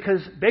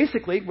 Because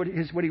basically what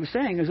he was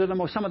saying is they're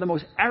some of the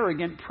most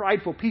arrogant,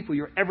 prideful people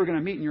you're ever going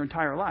to meet in your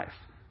entire life.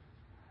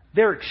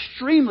 They're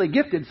extremely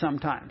gifted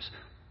sometimes,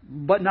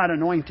 but not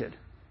anointed.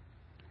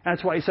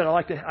 That's why he said,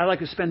 I like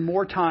to spend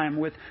more time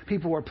with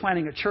people who are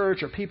planning a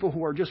church or people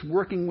who are just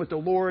working with the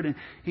Lord. And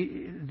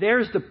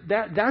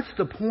that's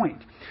the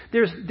point.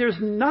 There's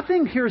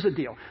nothing, here's the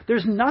deal.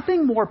 There's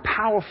nothing more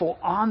powerful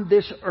on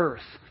this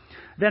earth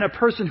than a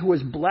person who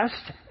is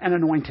blessed and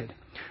anointed.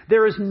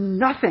 There is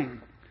nothing,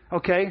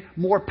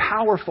 more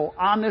powerful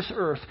on this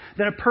earth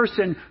than a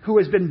person who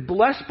has been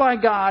blessed by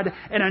God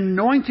and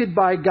anointed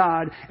by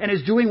God and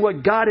is doing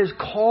what God has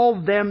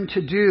called them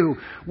to do.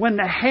 When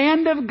the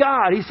hand of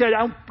God, he said,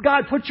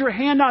 God, put your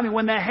hand on me.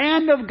 When the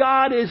hand of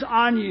God is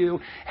on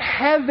you,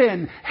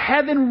 heaven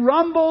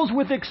rumbles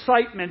with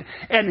excitement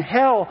and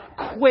hell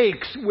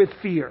quakes with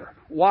fear.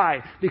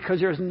 Why? Because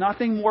there's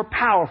nothing more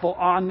powerful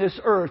on this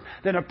earth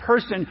than a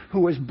person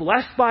who is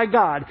blessed by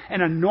God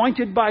and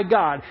anointed by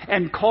God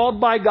and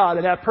called by God.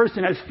 And that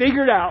person has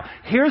figured out,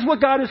 here's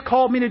what God has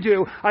called me to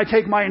do. I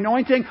take my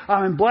anointing,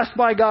 I'm blessed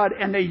by God,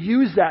 and they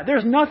use that.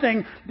 There's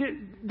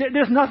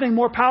nothing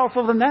more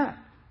powerful than that.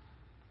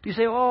 You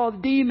say,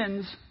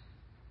 demons.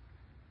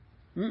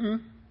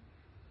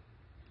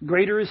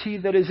 Greater is He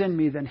that is in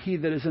me than he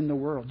that is in the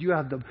world.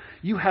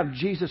 You have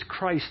Jesus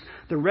Christ,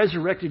 the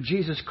resurrected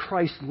Jesus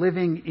Christ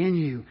living in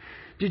you.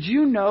 Did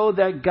you know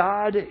that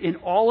God, in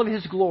all of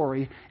His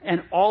glory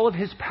and all of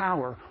His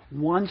power,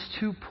 wants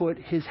to put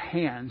His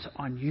hands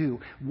on you,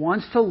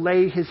 wants to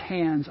lay His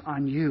hands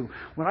on you?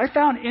 What I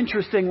found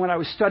interesting when I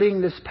was studying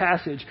this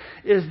passage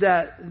is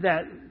that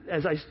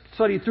as I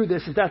studied through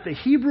this, is that the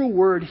Hebrew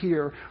word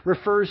here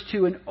refers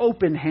to an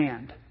open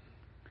hand.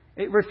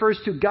 It refers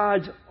to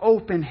God's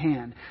open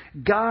hand.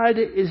 God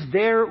is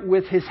there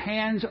with his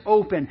hands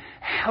open,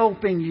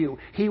 helping you.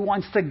 He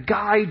wants to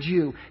guide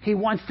you. He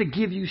wants to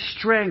give you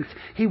strength.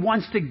 He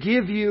wants to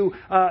give you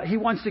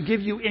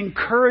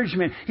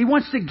encouragement. He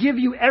wants to give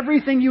you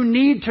everything you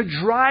need to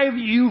drive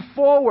you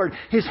forward.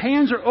 His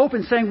hands are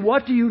open saying,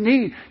 what do you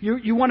need?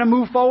 You want to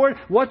move forward?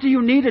 What do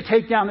you need to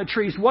take down the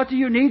trees? What do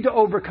you need to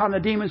overcome the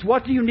demons?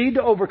 What do you need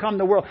to overcome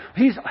the world?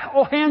 His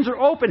hands are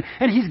open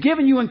and he's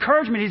giving you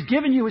encouragement. He's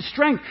giving you his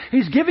strength.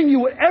 He's giving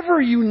you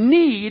whatever you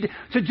need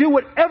to do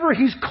whatever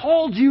he's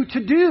called you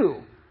to do.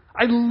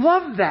 I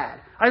love that.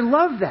 I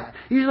love that.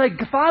 He's like,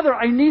 Father,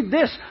 I need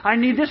this. I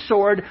need this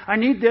sword. I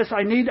need this.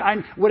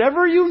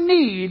 Whatever you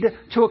need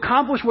to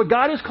accomplish what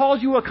God has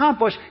called you to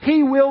accomplish,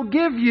 he will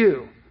give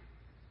you.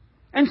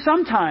 And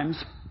sometimes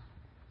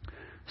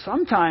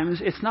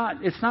it's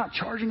not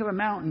charging of a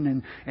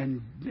mountain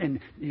and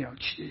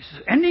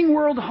ending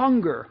world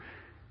hunger.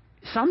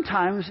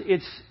 Sometimes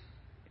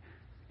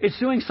it's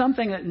doing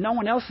something that no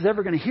one else is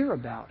ever going to hear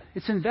about.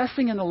 It's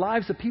investing in the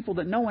lives of people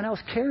that no one else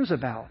cares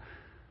about.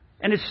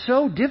 And it's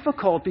so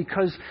difficult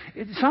because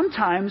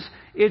sometimes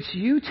it's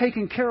you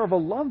taking care of a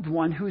loved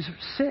one who's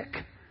sick,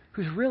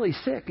 who's really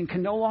sick and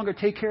can no longer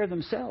take care of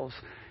themselves.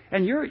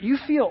 And you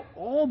feel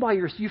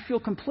you feel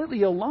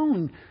completely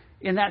alone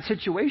in that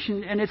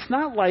situation. And it's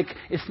not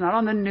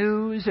on the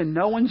news and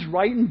no one's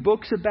writing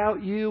books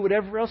about you,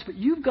 whatever else, but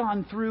you've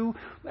gone through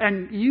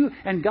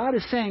and God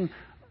is saying,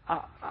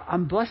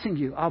 I'm blessing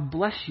you. I'll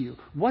bless you.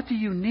 What do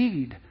you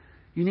need?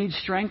 You need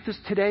strength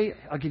today?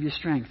 I'll give you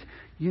strength.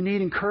 You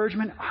need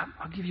encouragement?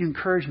 I'll give you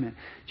encouragement.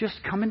 Just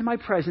come into my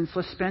presence.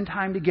 Let's spend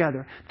time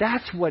together.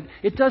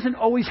 It doesn't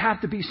always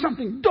have to be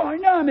something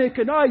dynamic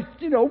and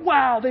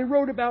wow, they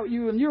wrote about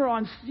you and you're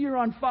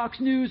on Fox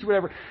News,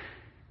 whatever.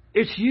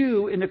 It's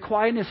you in the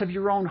quietness of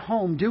your own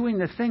home doing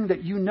the thing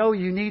that you know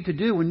you need to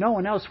do when no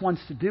one else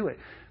wants to do it,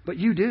 but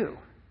you do.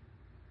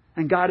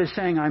 And God is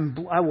saying,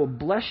 I will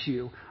bless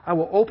you. I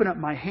will open up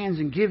my hands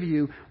and give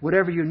you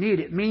whatever you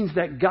need. It means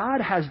that God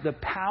has the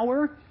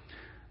power,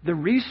 the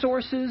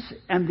resources,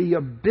 and the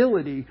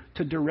ability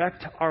to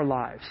direct our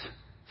lives.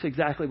 That's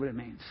exactly what it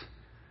means.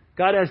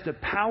 God has the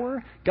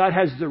power. God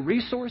has the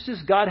resources.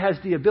 God has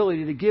the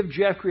ability to give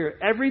Jeff Greer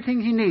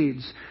everything he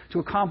needs to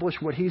accomplish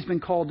what he's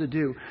been called to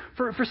do.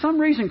 For some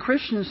reason,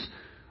 Christians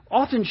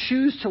often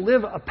choose to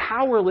live a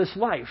powerless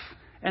life.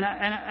 And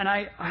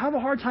I have a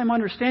hard time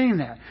understanding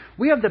that.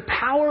 We have the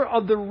power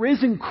of the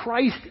risen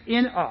Christ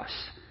in us.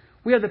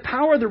 We have the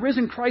power of the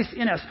risen Christ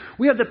in us.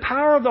 We have the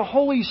power of the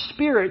Holy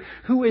Spirit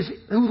who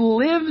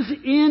lives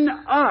in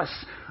us.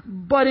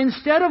 But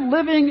instead of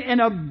living an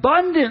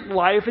abundant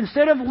life,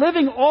 instead of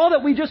living all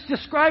that we just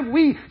described,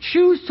 we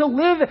choose to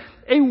live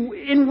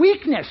in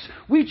weakness.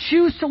 We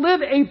choose to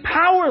live a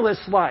powerless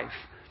life.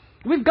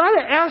 We've got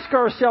to ask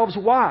ourselves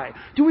why.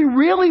 Do we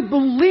really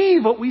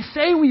believe what we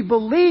say we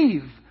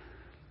believe?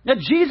 That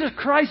Jesus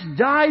Christ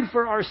died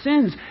for our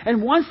sins.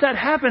 And once that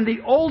happened, the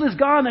old is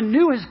gone, the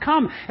new has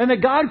come. And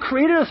that God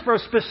created us for a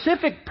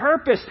specific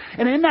purpose.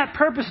 And in that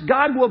purpose,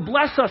 God will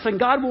bless us and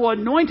God will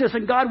anoint us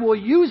and God will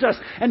use us.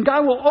 And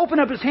God will open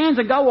up his hands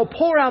and God will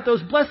pour out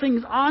those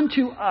blessings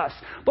onto us.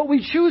 But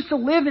we choose to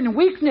live in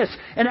weakness.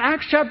 In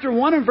Acts chapter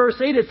 1 and verse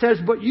 8, it says,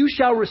 "But you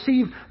shall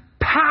receive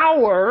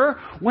power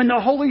when the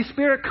Holy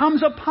Spirit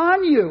comes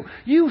upon you.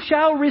 You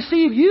shall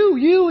receive you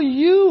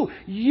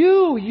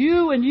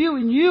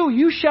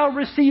shall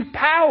receive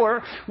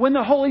power when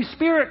the Holy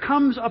Spirit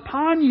comes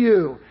upon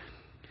you.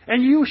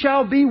 And you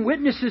shall be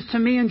witnesses to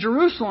me in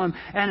Jerusalem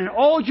and in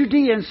all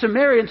Judea and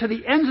Samaria and to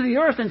the ends of the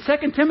earth." In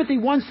 2 Timothy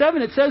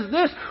 1:7 it says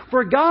this,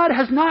 "For God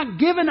has not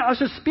given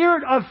us a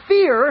spirit of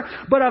fear,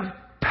 but of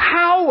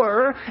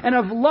power and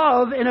of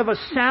love and of a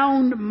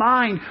sound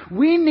mind."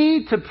 We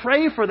need to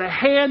pray for the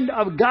hand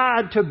of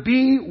God to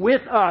be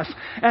with us.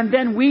 And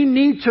then we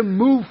need to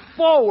move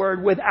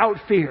forward without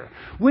fear.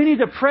 We need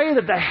to pray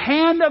that the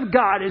hand of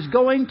God is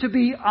going to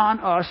be on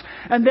us.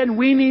 And then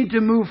we need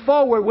to move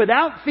forward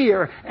without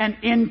fear and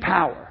in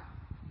power.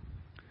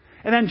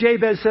 And then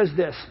Jabez says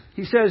this.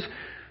 He says,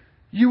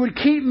 "You would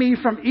keep me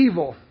from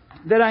evil,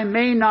 that I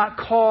may not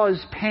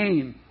cause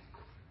pain."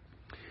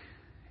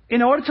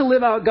 In order to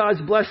live out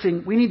God's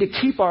blessing, we need to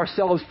keep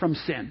ourselves from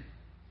sin.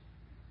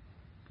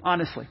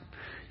 Honestly.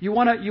 You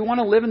want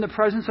to live in the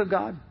presence of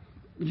God?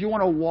 Do you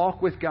want to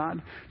walk with God?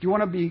 Do you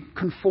want to be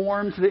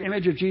conformed to the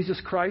image of Jesus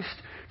Christ?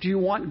 Do you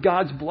want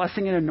God's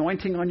blessing and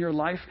anointing on your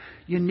life?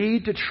 You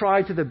need to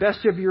try to the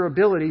best of your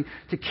ability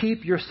to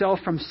keep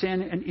yourself from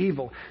sin and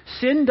evil.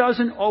 Sin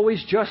doesn't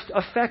always just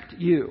affect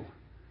you.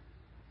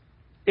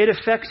 It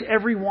affects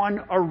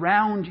everyone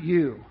around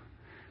you.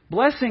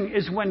 Blessing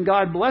is when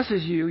God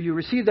blesses you, you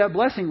receive that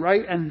blessing,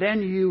 right? And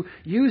then you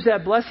use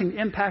that blessing to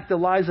impact the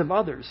lives of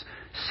others.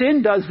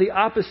 Sin does the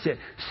opposite.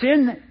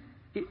 Sin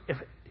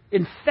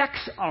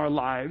infects our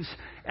lives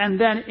and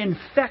then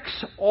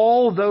infects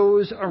all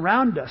those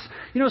around us.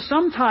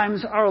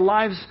 Sometimes our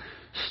lives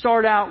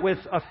start out with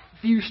a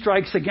few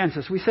strikes against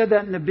us. We said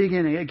that in the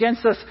beginning.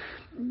 Against us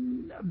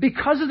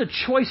because of the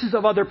choices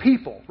of other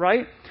people,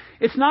 right?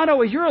 It's not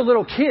always, you're a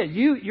little kid.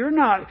 You're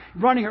not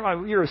running,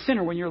 you're a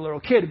sinner when you're a little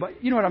kid,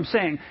 but you know what I'm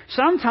saying.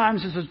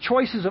 Sometimes it's the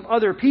choices of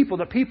other people,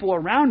 the people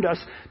around us,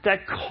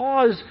 that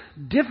cause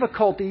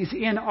difficulties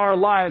in our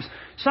lives.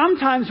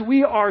 Sometimes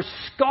we are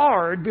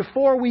scarred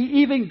before we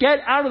even get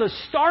out of the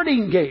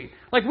starting gate.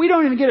 Like we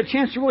don't even get a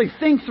chance to really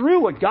think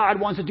through what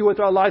God wants to do with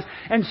our lives.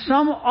 And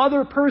some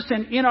other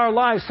person in our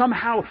lives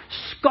somehow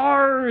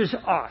scars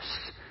us.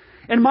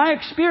 And my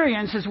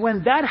experience is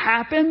when that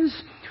happens,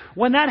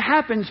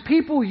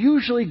 people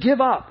usually give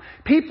up.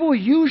 People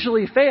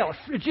usually fail.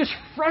 It just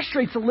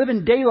frustrates the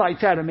living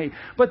daylights out of me.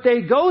 But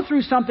they go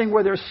through something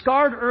where they're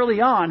scarred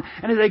early on,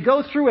 and as they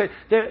go through it,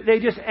 they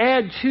just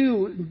add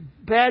to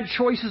bad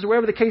choices or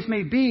whatever the case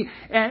may be,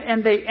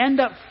 and they end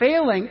up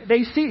failing.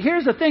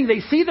 Here's the thing, they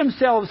see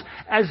themselves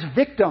as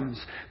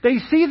victims. They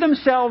see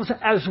themselves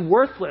as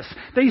worthless.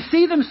 They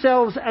see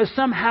themselves as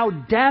somehow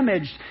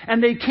damaged,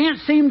 and they can't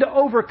seem to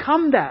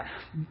overcome that.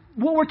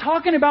 What we're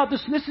talking about,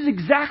 this is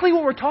exactly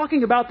what we're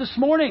talking about this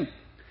morning.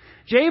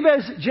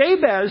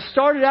 Jabez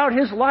started out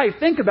his life,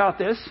 think about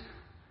this.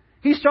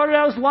 He started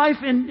out his life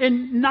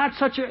in not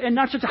such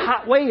a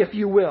hot way, if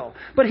you will.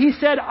 But he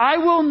said, I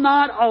will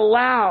not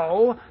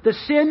allow the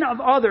sin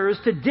of others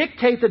to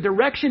dictate the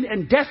direction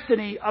and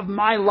destiny of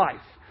my life.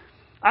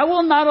 I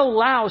will not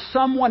allow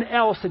someone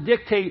else to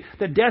dictate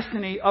the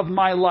destiny of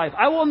my life.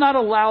 I will not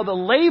allow the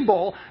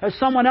label that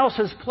someone else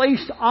has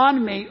placed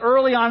on me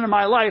early on in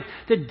my life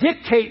to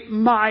dictate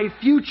my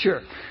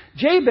future.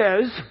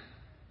 Jabez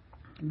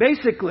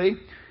basically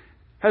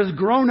has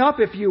grown up,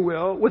 if you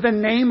will, with a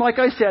name, like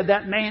I said,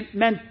 that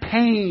meant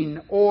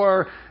pain,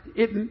 or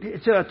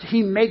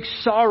he makes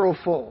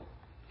sorrowful.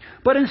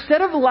 But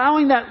instead of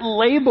allowing that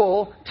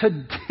label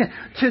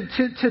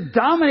to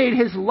dominate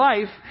his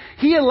life,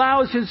 he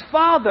allows his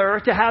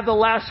father to have the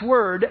last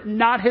word,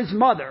 not his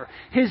mother,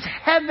 his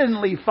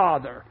heavenly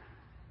Father.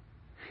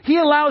 He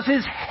allows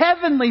his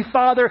heavenly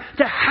Father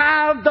to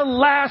have the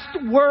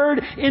last word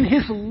in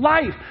his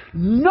life.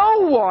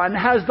 No one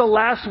has the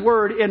last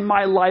word in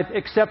my life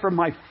except for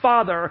my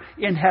Father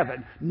in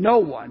heaven. No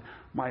one.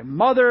 My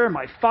mother,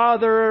 my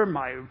father,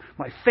 my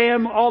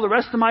family, all the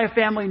rest of my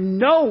family,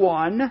 no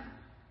one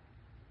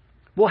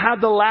will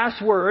have the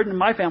last word. And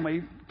my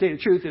family, to tell you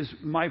the truth, is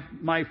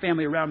my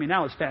family around me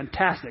now is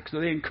fantastic. So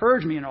they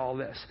encourage me in all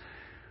this.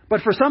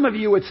 But for some of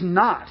you, it's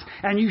not.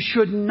 And you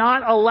should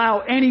not allow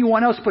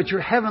anyone else but your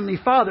Heavenly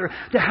Father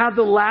to have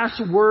the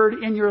last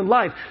word in your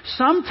life.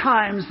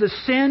 Sometimes the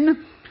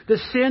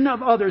sin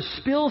of others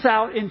spills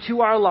out into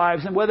our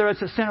lives, and whether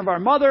it's the sin of our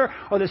mother,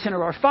 or the sin of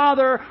our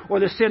father, or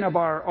the sin of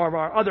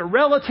our other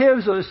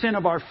relatives, or the sin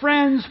of our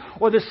friends,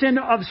 or the sin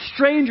of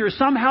strangers,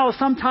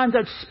 sometimes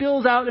that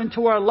spills out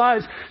into our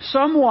lives.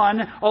 Someone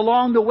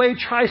along the way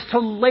tries to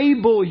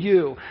label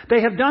you.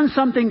 They have done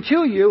something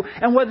to you,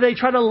 and whether they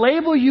try to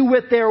label you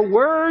with their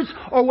words,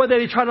 or whether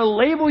they try to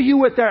label you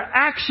with their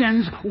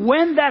actions,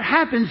 when that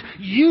happens,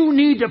 you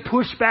need to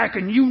push back,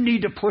 and you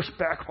need to push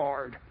back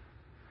hard.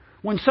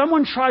 When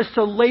someone tries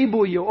to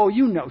label you, oh,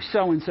 you know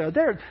so-and-so,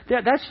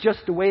 that's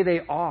just the way they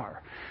are.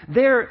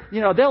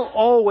 They'll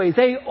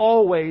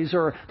always,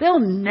 or they'll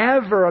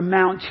never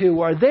amount to,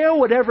 or they'll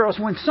whatever else.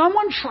 When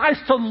someone tries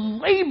to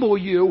label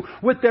you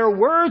with their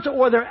words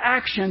or their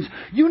actions,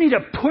 you need to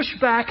push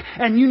back,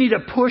 and you need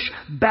to push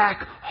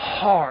back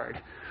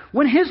hard.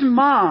 When his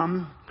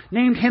mom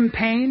named him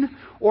pain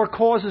or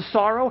causes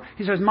sorrow,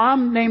 he says,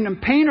 Mom named him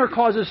pain or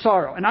causes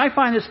sorrow. And I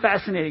find this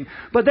fascinating.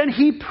 But then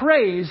he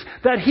prays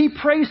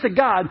to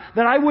God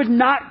that I would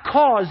not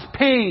cause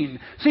pain.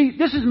 See,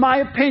 this is my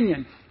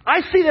opinion.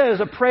 I see that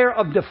as a prayer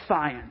of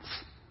defiance.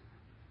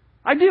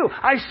 I do.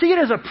 I see it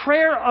as a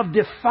prayer of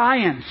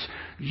defiance.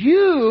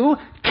 You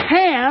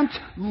can't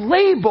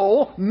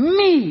label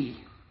me.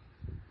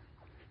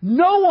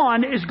 No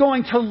one is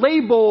going to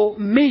label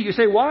me. You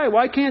say, why?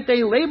 Why can't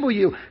they label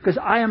you? Because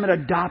I am an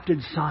adopted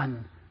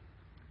son.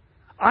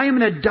 I am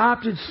an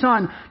adopted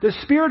son. The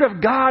Spirit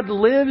of God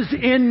lives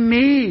in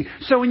me.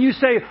 So when you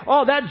say,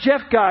 oh, that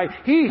Jeff guy,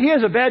 he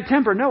has a bad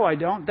temper. No, I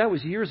don't. That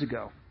was years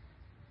ago.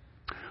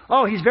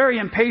 Oh, he's very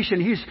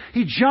impatient.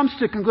 He jumps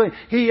to conclusion.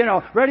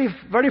 Ready,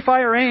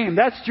 fire, aim.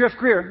 That's Jeff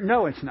Greer.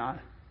 No, it's not.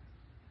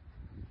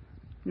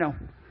 No.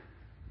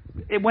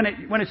 When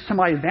it's to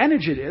my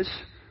advantage, it is.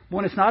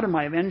 When it's not to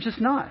my advantage,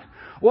 it's not.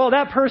 Well,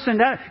 that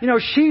person,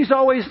 she's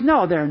always,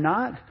 no, they're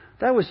not.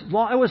 It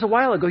was a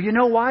while ago. You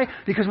know why?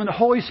 Because when the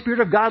Holy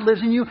Spirit of God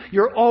lives in you,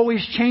 you're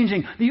always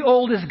changing. The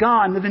old is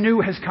gone, the new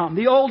has come.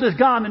 The old is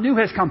gone, the new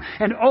has come.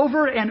 And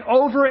over and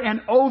over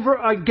and over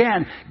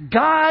again,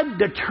 God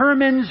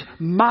determines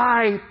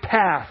my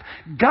path.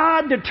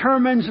 God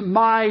determines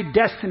my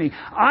destiny.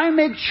 I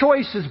make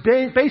choices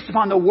based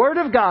upon the Word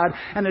of God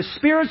and the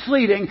Spirit's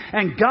leading,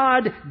 and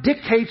God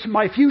dictates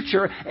my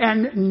future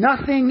and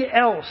nothing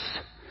else.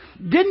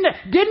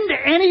 Didn't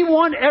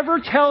anyone ever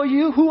tell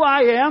you who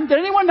I am? Did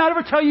anyone not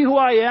ever tell you who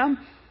I am?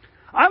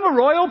 I'm a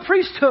royal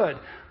priesthood.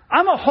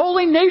 I'm a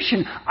holy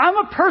nation. I'm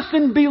a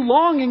person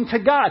belonging to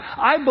God.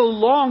 I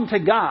belong to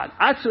God.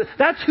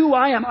 That's who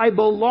I am. I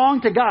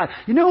belong to God.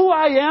 You know who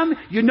I am?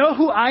 You know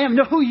who I am?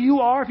 Know who you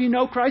are if you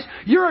know Christ?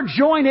 You're a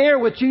joint heir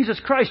with Jesus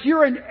Christ.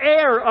 You're an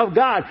heir of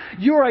God.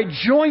 You're a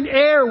joint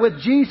heir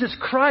with Jesus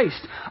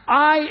Christ.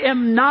 I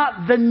am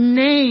not the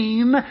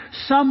name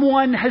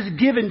someone has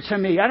given to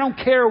me. I don't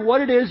care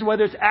what it is,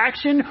 whether it's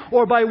action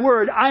or by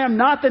word. I am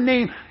not the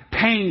name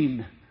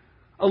pain,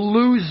 a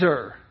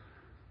loser,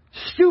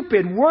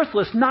 stupid,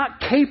 worthless, not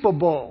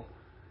capable,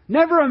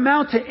 never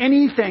amount to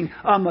anything,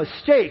 a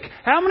mistake.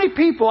 How many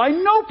people, I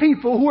know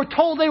people who were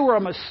told they were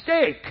a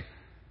mistake.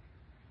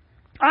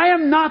 I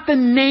am not the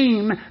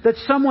name that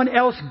someone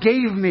else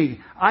gave me.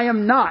 I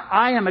am not.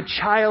 I am a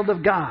child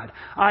of God.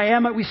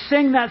 We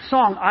sing that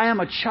song, I am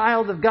a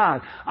child of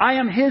God. I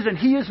am His and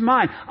He is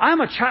mine. I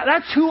am a child.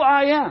 That's who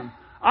I am.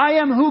 I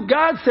am who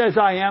God says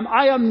I am.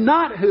 I am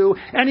not who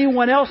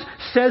anyone else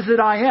says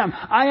that I am.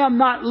 I am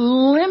not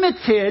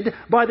limited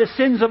by the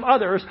sins of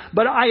others,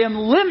 but I am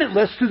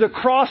limitless through the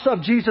cross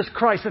of Jesus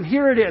Christ. And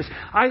here it is.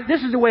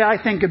 This is the way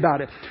I think about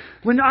it.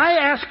 When I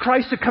asked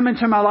Christ to come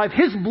into my life,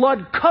 His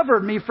blood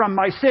covered me from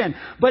my sin.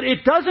 But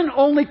it doesn't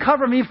only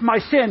cover me from my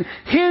sin.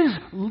 His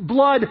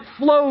blood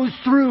flows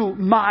through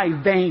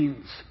my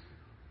veins.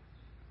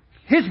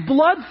 His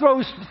blood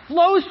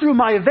flows through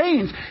my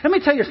veins. Let me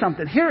tell you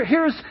something.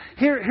 Here's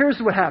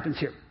what happens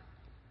here.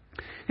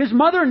 His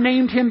mother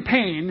named him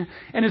Pain,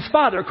 and his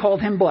father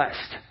called him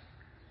Blessed.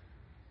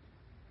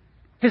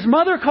 His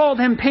mother called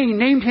him Pain,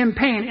 named him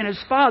Pain, and his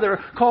father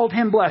called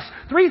him Blessed.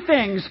 3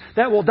 things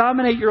that will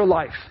dominate your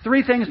life.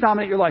 3 things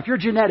dominate your life. Your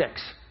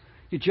genetics.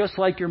 You're just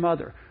like your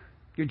mother.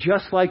 You're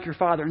just like your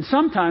father. And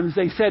sometimes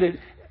they said it,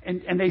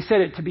 and they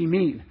said it to be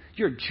mean.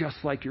 You're just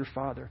like your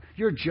father.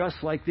 You're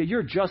just like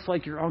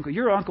your uncle.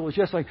 Your uncle is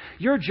just like,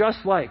 you're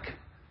just like.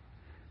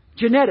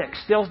 Genetics.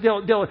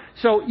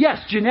 So yes,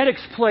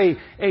 genetics play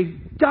a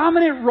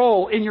dominant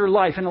role in your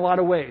life in a lot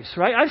of ways,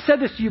 right? I've said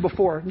this to you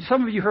before.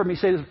 Some of you heard me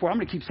say this before. I'm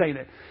going to keep saying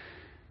it.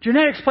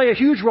 Genetics play a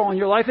huge role in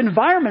your life.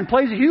 Environment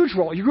plays a huge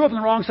role. You grew up on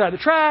the wrong side of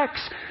the tracks.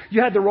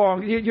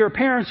 Your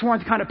parents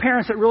weren't the kind of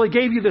parents that really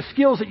gave you the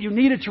skills that you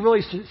needed to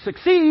really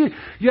succeed.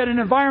 You had an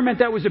environment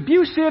that was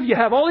abusive. You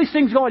have all these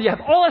things going. You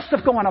have all that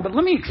stuff going on. But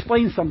let me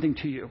explain something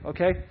to you,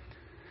 okay?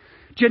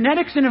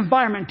 Genetics and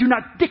environment do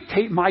not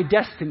dictate my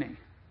destiny.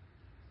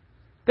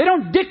 They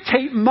don't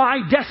dictate my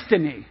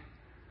destiny.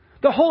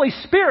 The Holy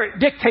Spirit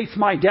dictates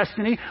my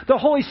destiny. The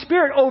Holy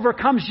Spirit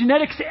overcomes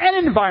genetics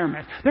and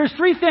environment. There's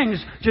 3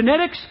 things: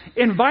 genetics,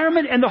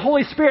 environment, and the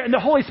Holy Spirit. And the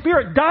Holy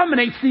Spirit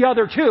dominates the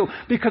other 2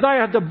 because I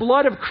have the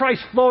blood of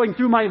Christ flowing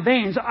through my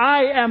veins.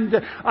 I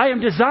am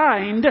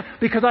designed,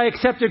 because I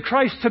accepted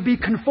Christ, to be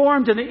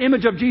conformed to the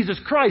image of Jesus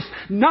Christ,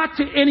 not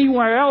to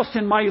anywhere else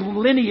in my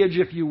lineage,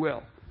 if you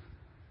will.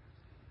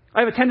 I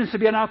have a tendency to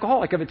be an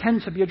alcoholic. I have a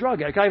tendency to be a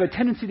drug addict. I have a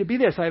tendency to be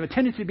this. I have a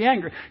tendency to be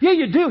angry. Yeah,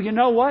 you do. You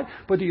know what?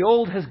 But the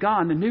old has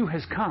gone. The new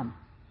has come.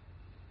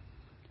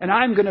 And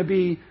I'm going to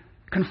be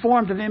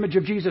conformed to the image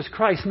of Jesus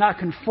Christ, not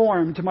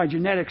conformed to my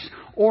genetics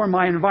or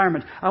my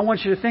environment. I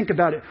want you to think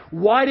about it.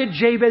 Why did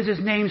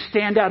Jabez's name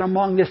stand out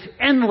among this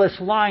endless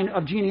line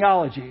of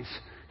genealogies?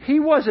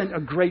 He wasn't a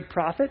great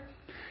prophet.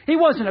 He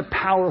wasn't a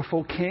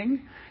powerful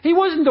king. He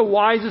wasn't the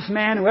wisest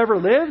man who ever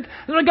lived.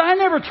 The guy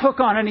never took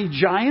on any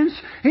giants.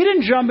 He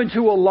didn't jump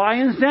into a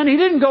lion's den. He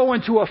didn't go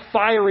into a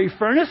fiery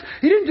furnace.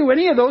 He didn't do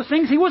any of those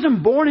things. He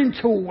wasn't born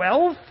into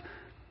wealth.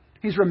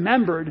 He's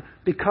remembered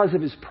because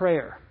of his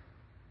prayer.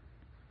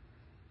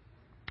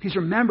 He's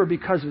remembered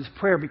because of his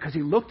prayer, because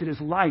he looked at his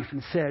life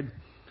and said,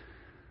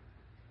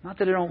 not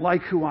that I don't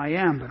like who I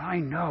am, but I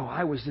know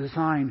I was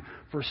designed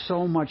for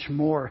so much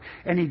more.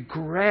 And he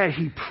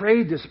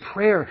prayed this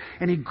prayer,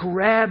 and he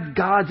grabbed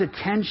God's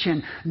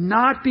attention,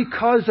 not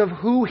because of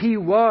who he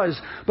was,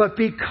 but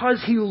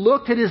because he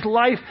looked at his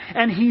life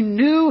and he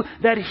knew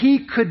that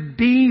he could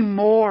be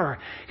more.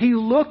 He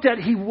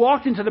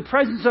walked into the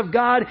presence of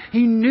God.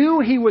 He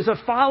knew he was a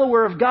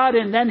follower of God,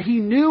 and then he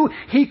knew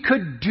he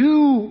could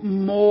do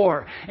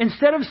more.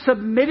 Instead of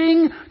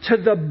submitting to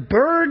the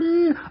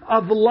burden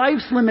of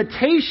life's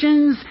limitations,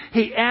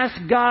 he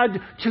asked God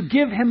to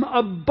give him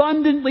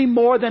abundantly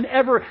more than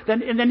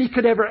he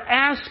could ever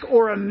ask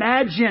or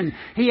imagine.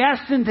 He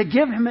asked him to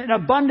give him an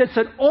abundance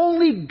that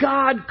only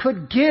God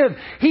could give.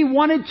 He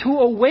wanted to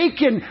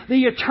awaken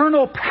the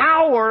eternal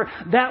power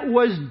that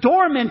was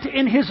dormant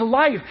in his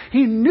life.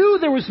 He knew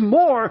there was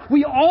more.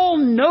 We all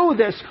know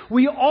this.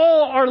 We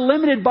all are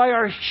limited by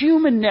our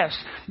humanness.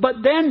 But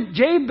then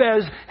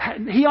Jabez,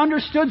 he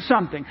understood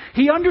something.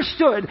 He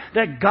understood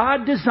that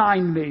God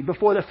designed me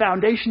before the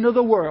foundation of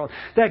the world.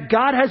 That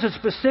God has a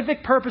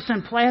specific purpose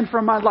and plan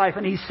for my life.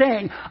 And He's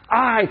saying,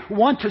 I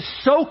want to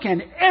soak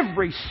in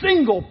every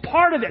single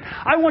part of it.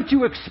 I want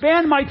to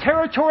expand my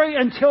territory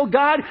until,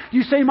 God,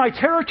 you say my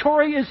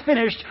territory is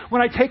finished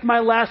when I take my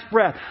last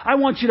breath. I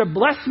want you to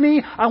bless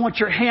me. I want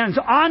your hands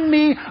on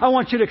me. I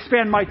want you to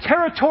expand my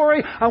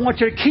territory. I want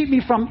you to keep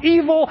me from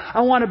evil.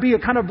 I want to be a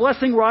kind of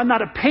blessing where I'm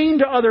not a pain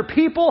to other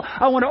people.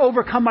 I want to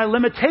overcome my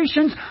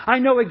limitations. I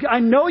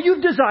know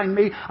you've designed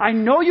me. I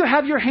know you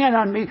have your hand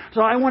on me.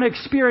 So I want to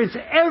experience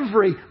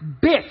every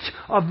bit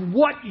of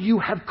what you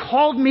have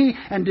called me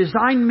and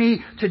designed me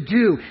to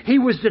do. He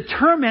was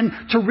determined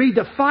to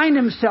redefine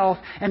himself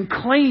and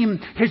claim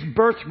his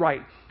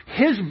birthright.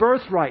 His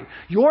birthright.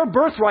 Your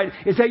birthright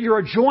is that you're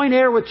a joint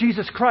heir with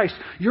Jesus Christ.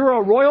 You're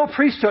a royal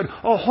priesthood,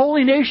 a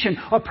holy nation,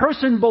 a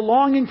person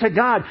belonging to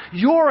God.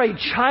 You're a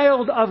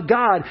child of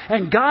God,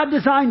 and God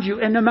designed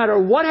you. And no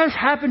matter what has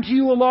happened to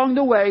you along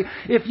the way,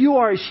 if you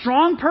are a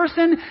strong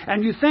person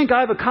and you think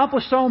I've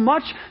accomplished so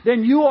much,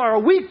 then you are a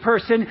weak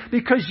person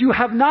because you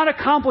have not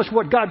accomplished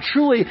what God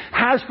truly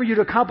has for you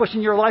to accomplish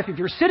in your life. If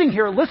you're sitting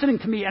here listening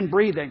to me and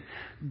breathing,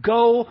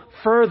 go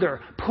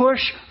further.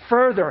 Push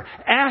further.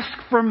 Ask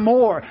for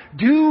more.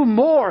 Do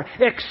more.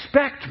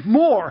 Expect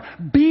more.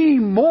 Be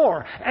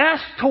more.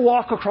 Ask to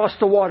walk across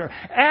the water.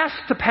 Ask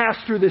to pass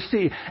through the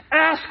sea.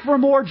 Ask for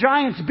more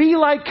giants. Be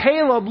like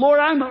Caleb. Lord,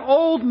 I'm an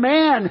old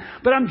man,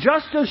 but I'm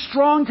just as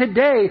strong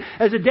today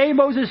as the day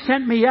Moses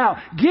sent me out.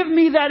 Give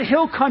me that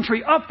hill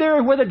country up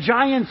there where the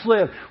giants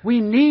live.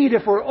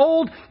 If we're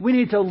old, we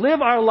need to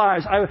live our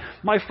lives.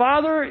 My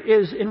father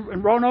is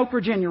in Roanoke,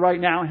 Virginia right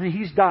now, and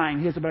he's dying.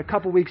 He has about a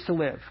couple weeks to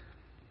live.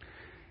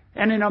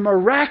 And in a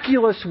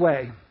miraculous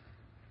way,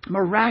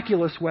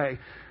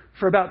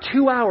 for about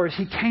 2 hours,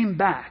 he came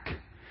back.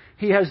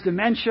 He has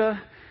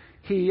dementia.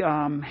 He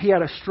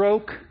had a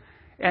stroke.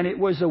 And it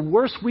was the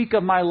worst week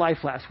of my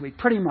life last week,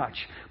 pretty much.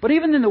 But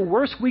even in the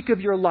worst week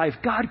of your life,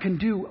 God can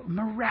do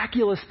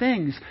miraculous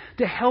things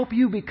to help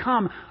you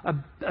become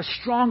a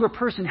stronger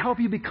person,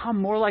 help you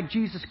become more like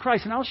Jesus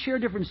Christ. And I'll share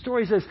different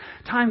stories as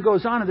time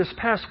goes on in this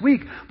past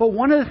week. But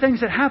one of the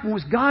things that happened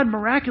was God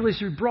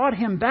miraculously brought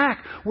him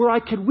back where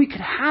we could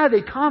have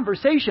a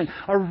conversation,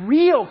 a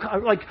real,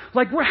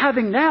 like we're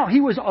having now. He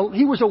was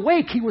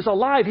awake. He was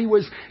alive.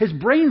 His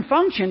brain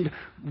functioned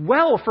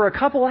well for a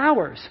couple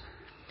hours.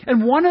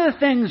 And one of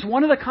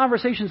the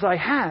conversations I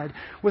had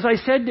was I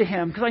said to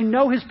him, because I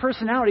know his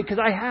personality, because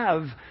I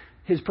have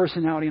his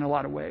personality in a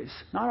lot of ways.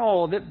 Not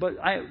all of it, but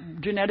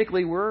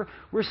genetically we're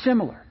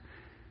similar.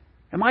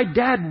 And my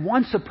dad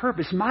wants a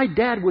purpose. My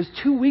dad was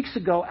 2 weeks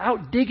ago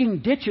out digging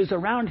ditches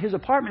around his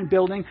apartment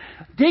building.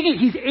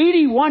 He's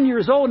 81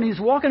 years old and he's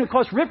walking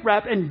across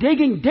riprap and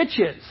digging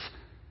ditches.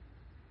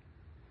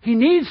 He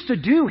needs a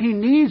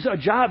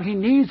job, he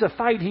needs a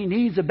fight, he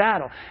needs a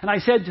battle. And I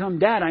said to him,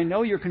 Dad, I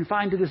know you're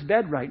confined to this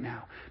bed right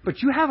now,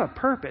 but you have a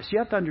purpose. You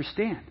have to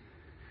understand.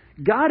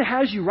 God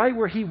has you right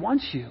where he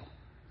wants you.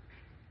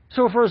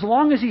 So for as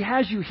long as he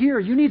has you here,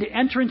 you need to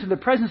enter into the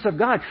presence of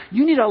God.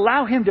 You need to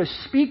allow him to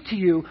speak to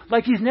you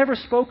like he's never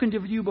spoken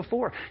to you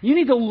before. You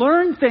need to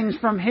learn things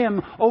from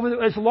him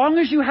as long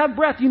as you have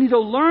breath. You need to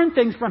learn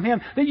things from him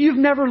that you've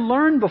never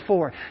learned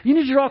before. You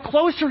need to draw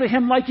closer to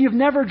him like you've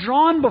never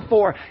drawn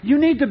before. You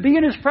need to be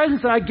in his presence.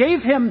 And I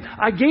gave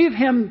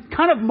him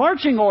kind of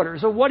marching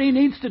orders of what he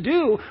needs to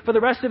do for the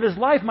rest of his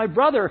life. My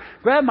brother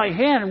grabbed my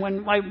hand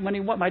when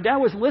my dad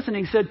was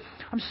listening. He said,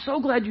 I'm so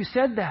glad you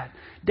said that.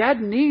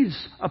 Dad needs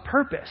a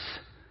purpose.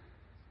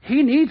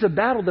 He needs a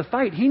battle to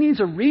fight. He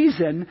needs a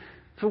reason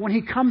for when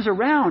he comes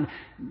around.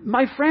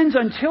 My friends,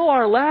 until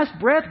our last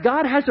breath,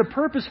 God has a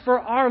purpose for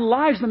our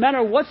lives. No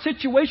matter what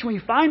situation we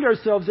find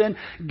ourselves in,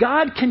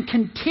 God can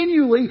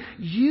continually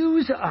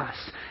use us.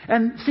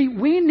 And see,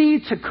 we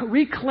need to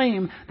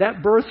reclaim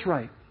that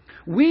birthright.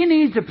 We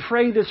need to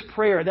pray this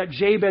prayer that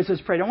Jabez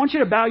has prayed. I want you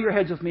to bow your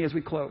heads with me as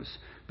we close.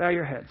 Bow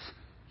your heads.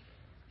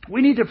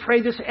 We need to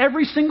pray this.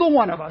 Every single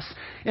one of us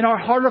in our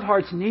heart of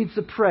hearts needs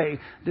to pray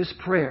this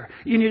prayer.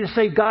 You need to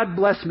say, God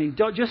bless me.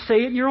 Don't just say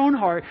it in your own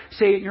heart.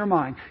 Say it in your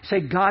mind.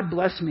 Say, God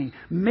bless me.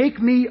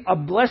 Make me a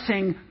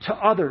blessing to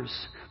others.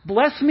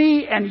 Bless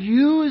me and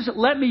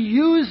let me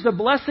use the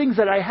blessings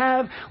that I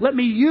have. Let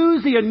me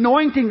use the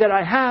anointing that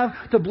I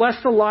have to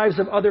bless the lives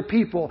of other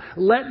people.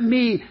 Let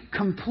me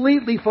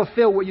completely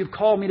fulfill what you've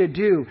called me to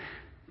do.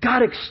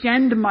 God,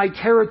 extend my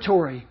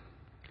territory.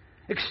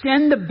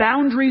 Extend the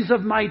boundaries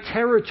of my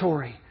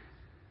territory.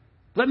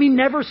 Let me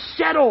never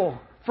settle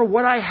for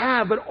what I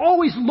have, but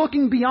always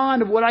looking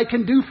beyond of what I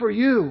can do for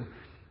you.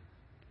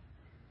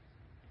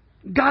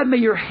 God, may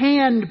your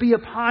hand be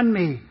upon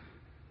me.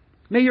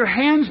 May your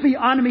hands be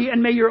on me,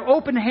 and may your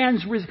open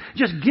hands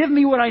just give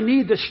me what I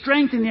need, the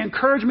strength and the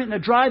encouragement and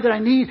the drive that I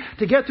need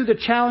to get through the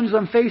challenges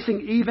I'm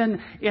facing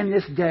even in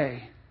this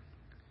day.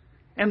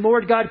 And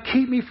Lord God,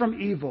 keep me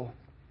from evil.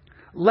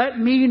 Let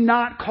me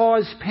not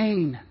cause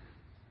pain.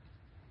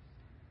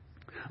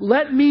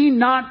 Let me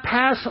not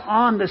pass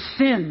on the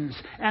sins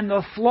and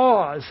the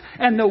flaws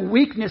and the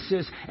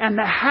weaknesses and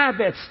the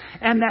habits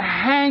and the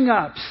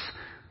hang-ups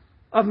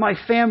of my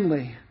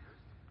family.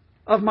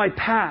 of my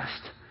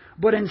past,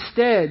 but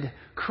instead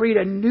create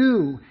a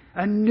new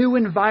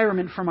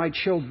environment for my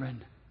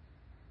children.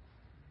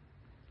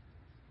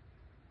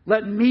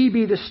 Let me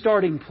be the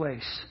starting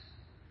place,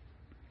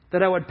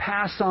 that I would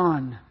pass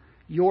on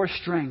your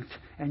strength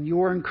and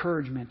your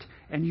encouragement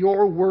and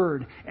your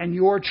word and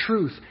your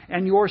truth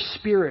and your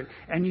spirit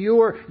and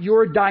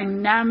your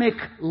dynamic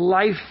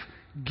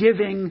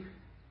life-giving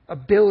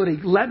ability.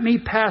 Let me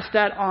pass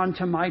that on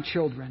to my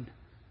children.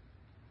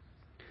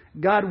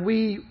 God,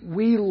 we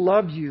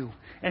love you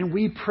and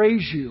we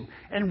praise you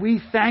and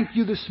we thank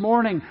you this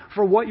morning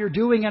for what you're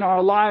doing in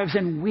our lives,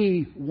 and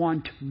we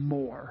want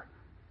more.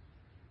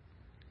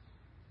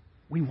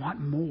 We want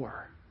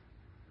more.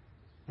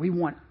 We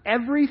want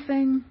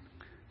everything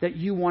that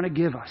you want to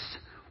give us.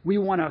 We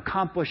want to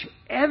accomplish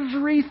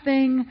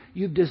everything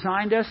you've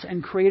designed us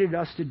and created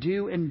us to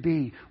do and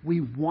be.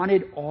 We want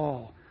it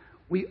all.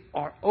 We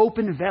are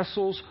open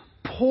vessels.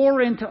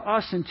 Pour into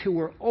us until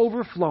we're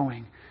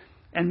overflowing.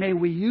 And may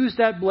we use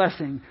that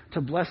blessing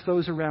to bless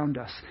those around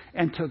us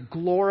and to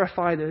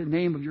glorify the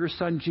name of your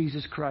Son,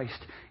 Jesus Christ,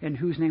 in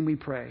whose name we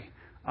pray.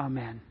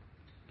 Amen.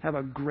 Have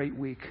a great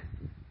week.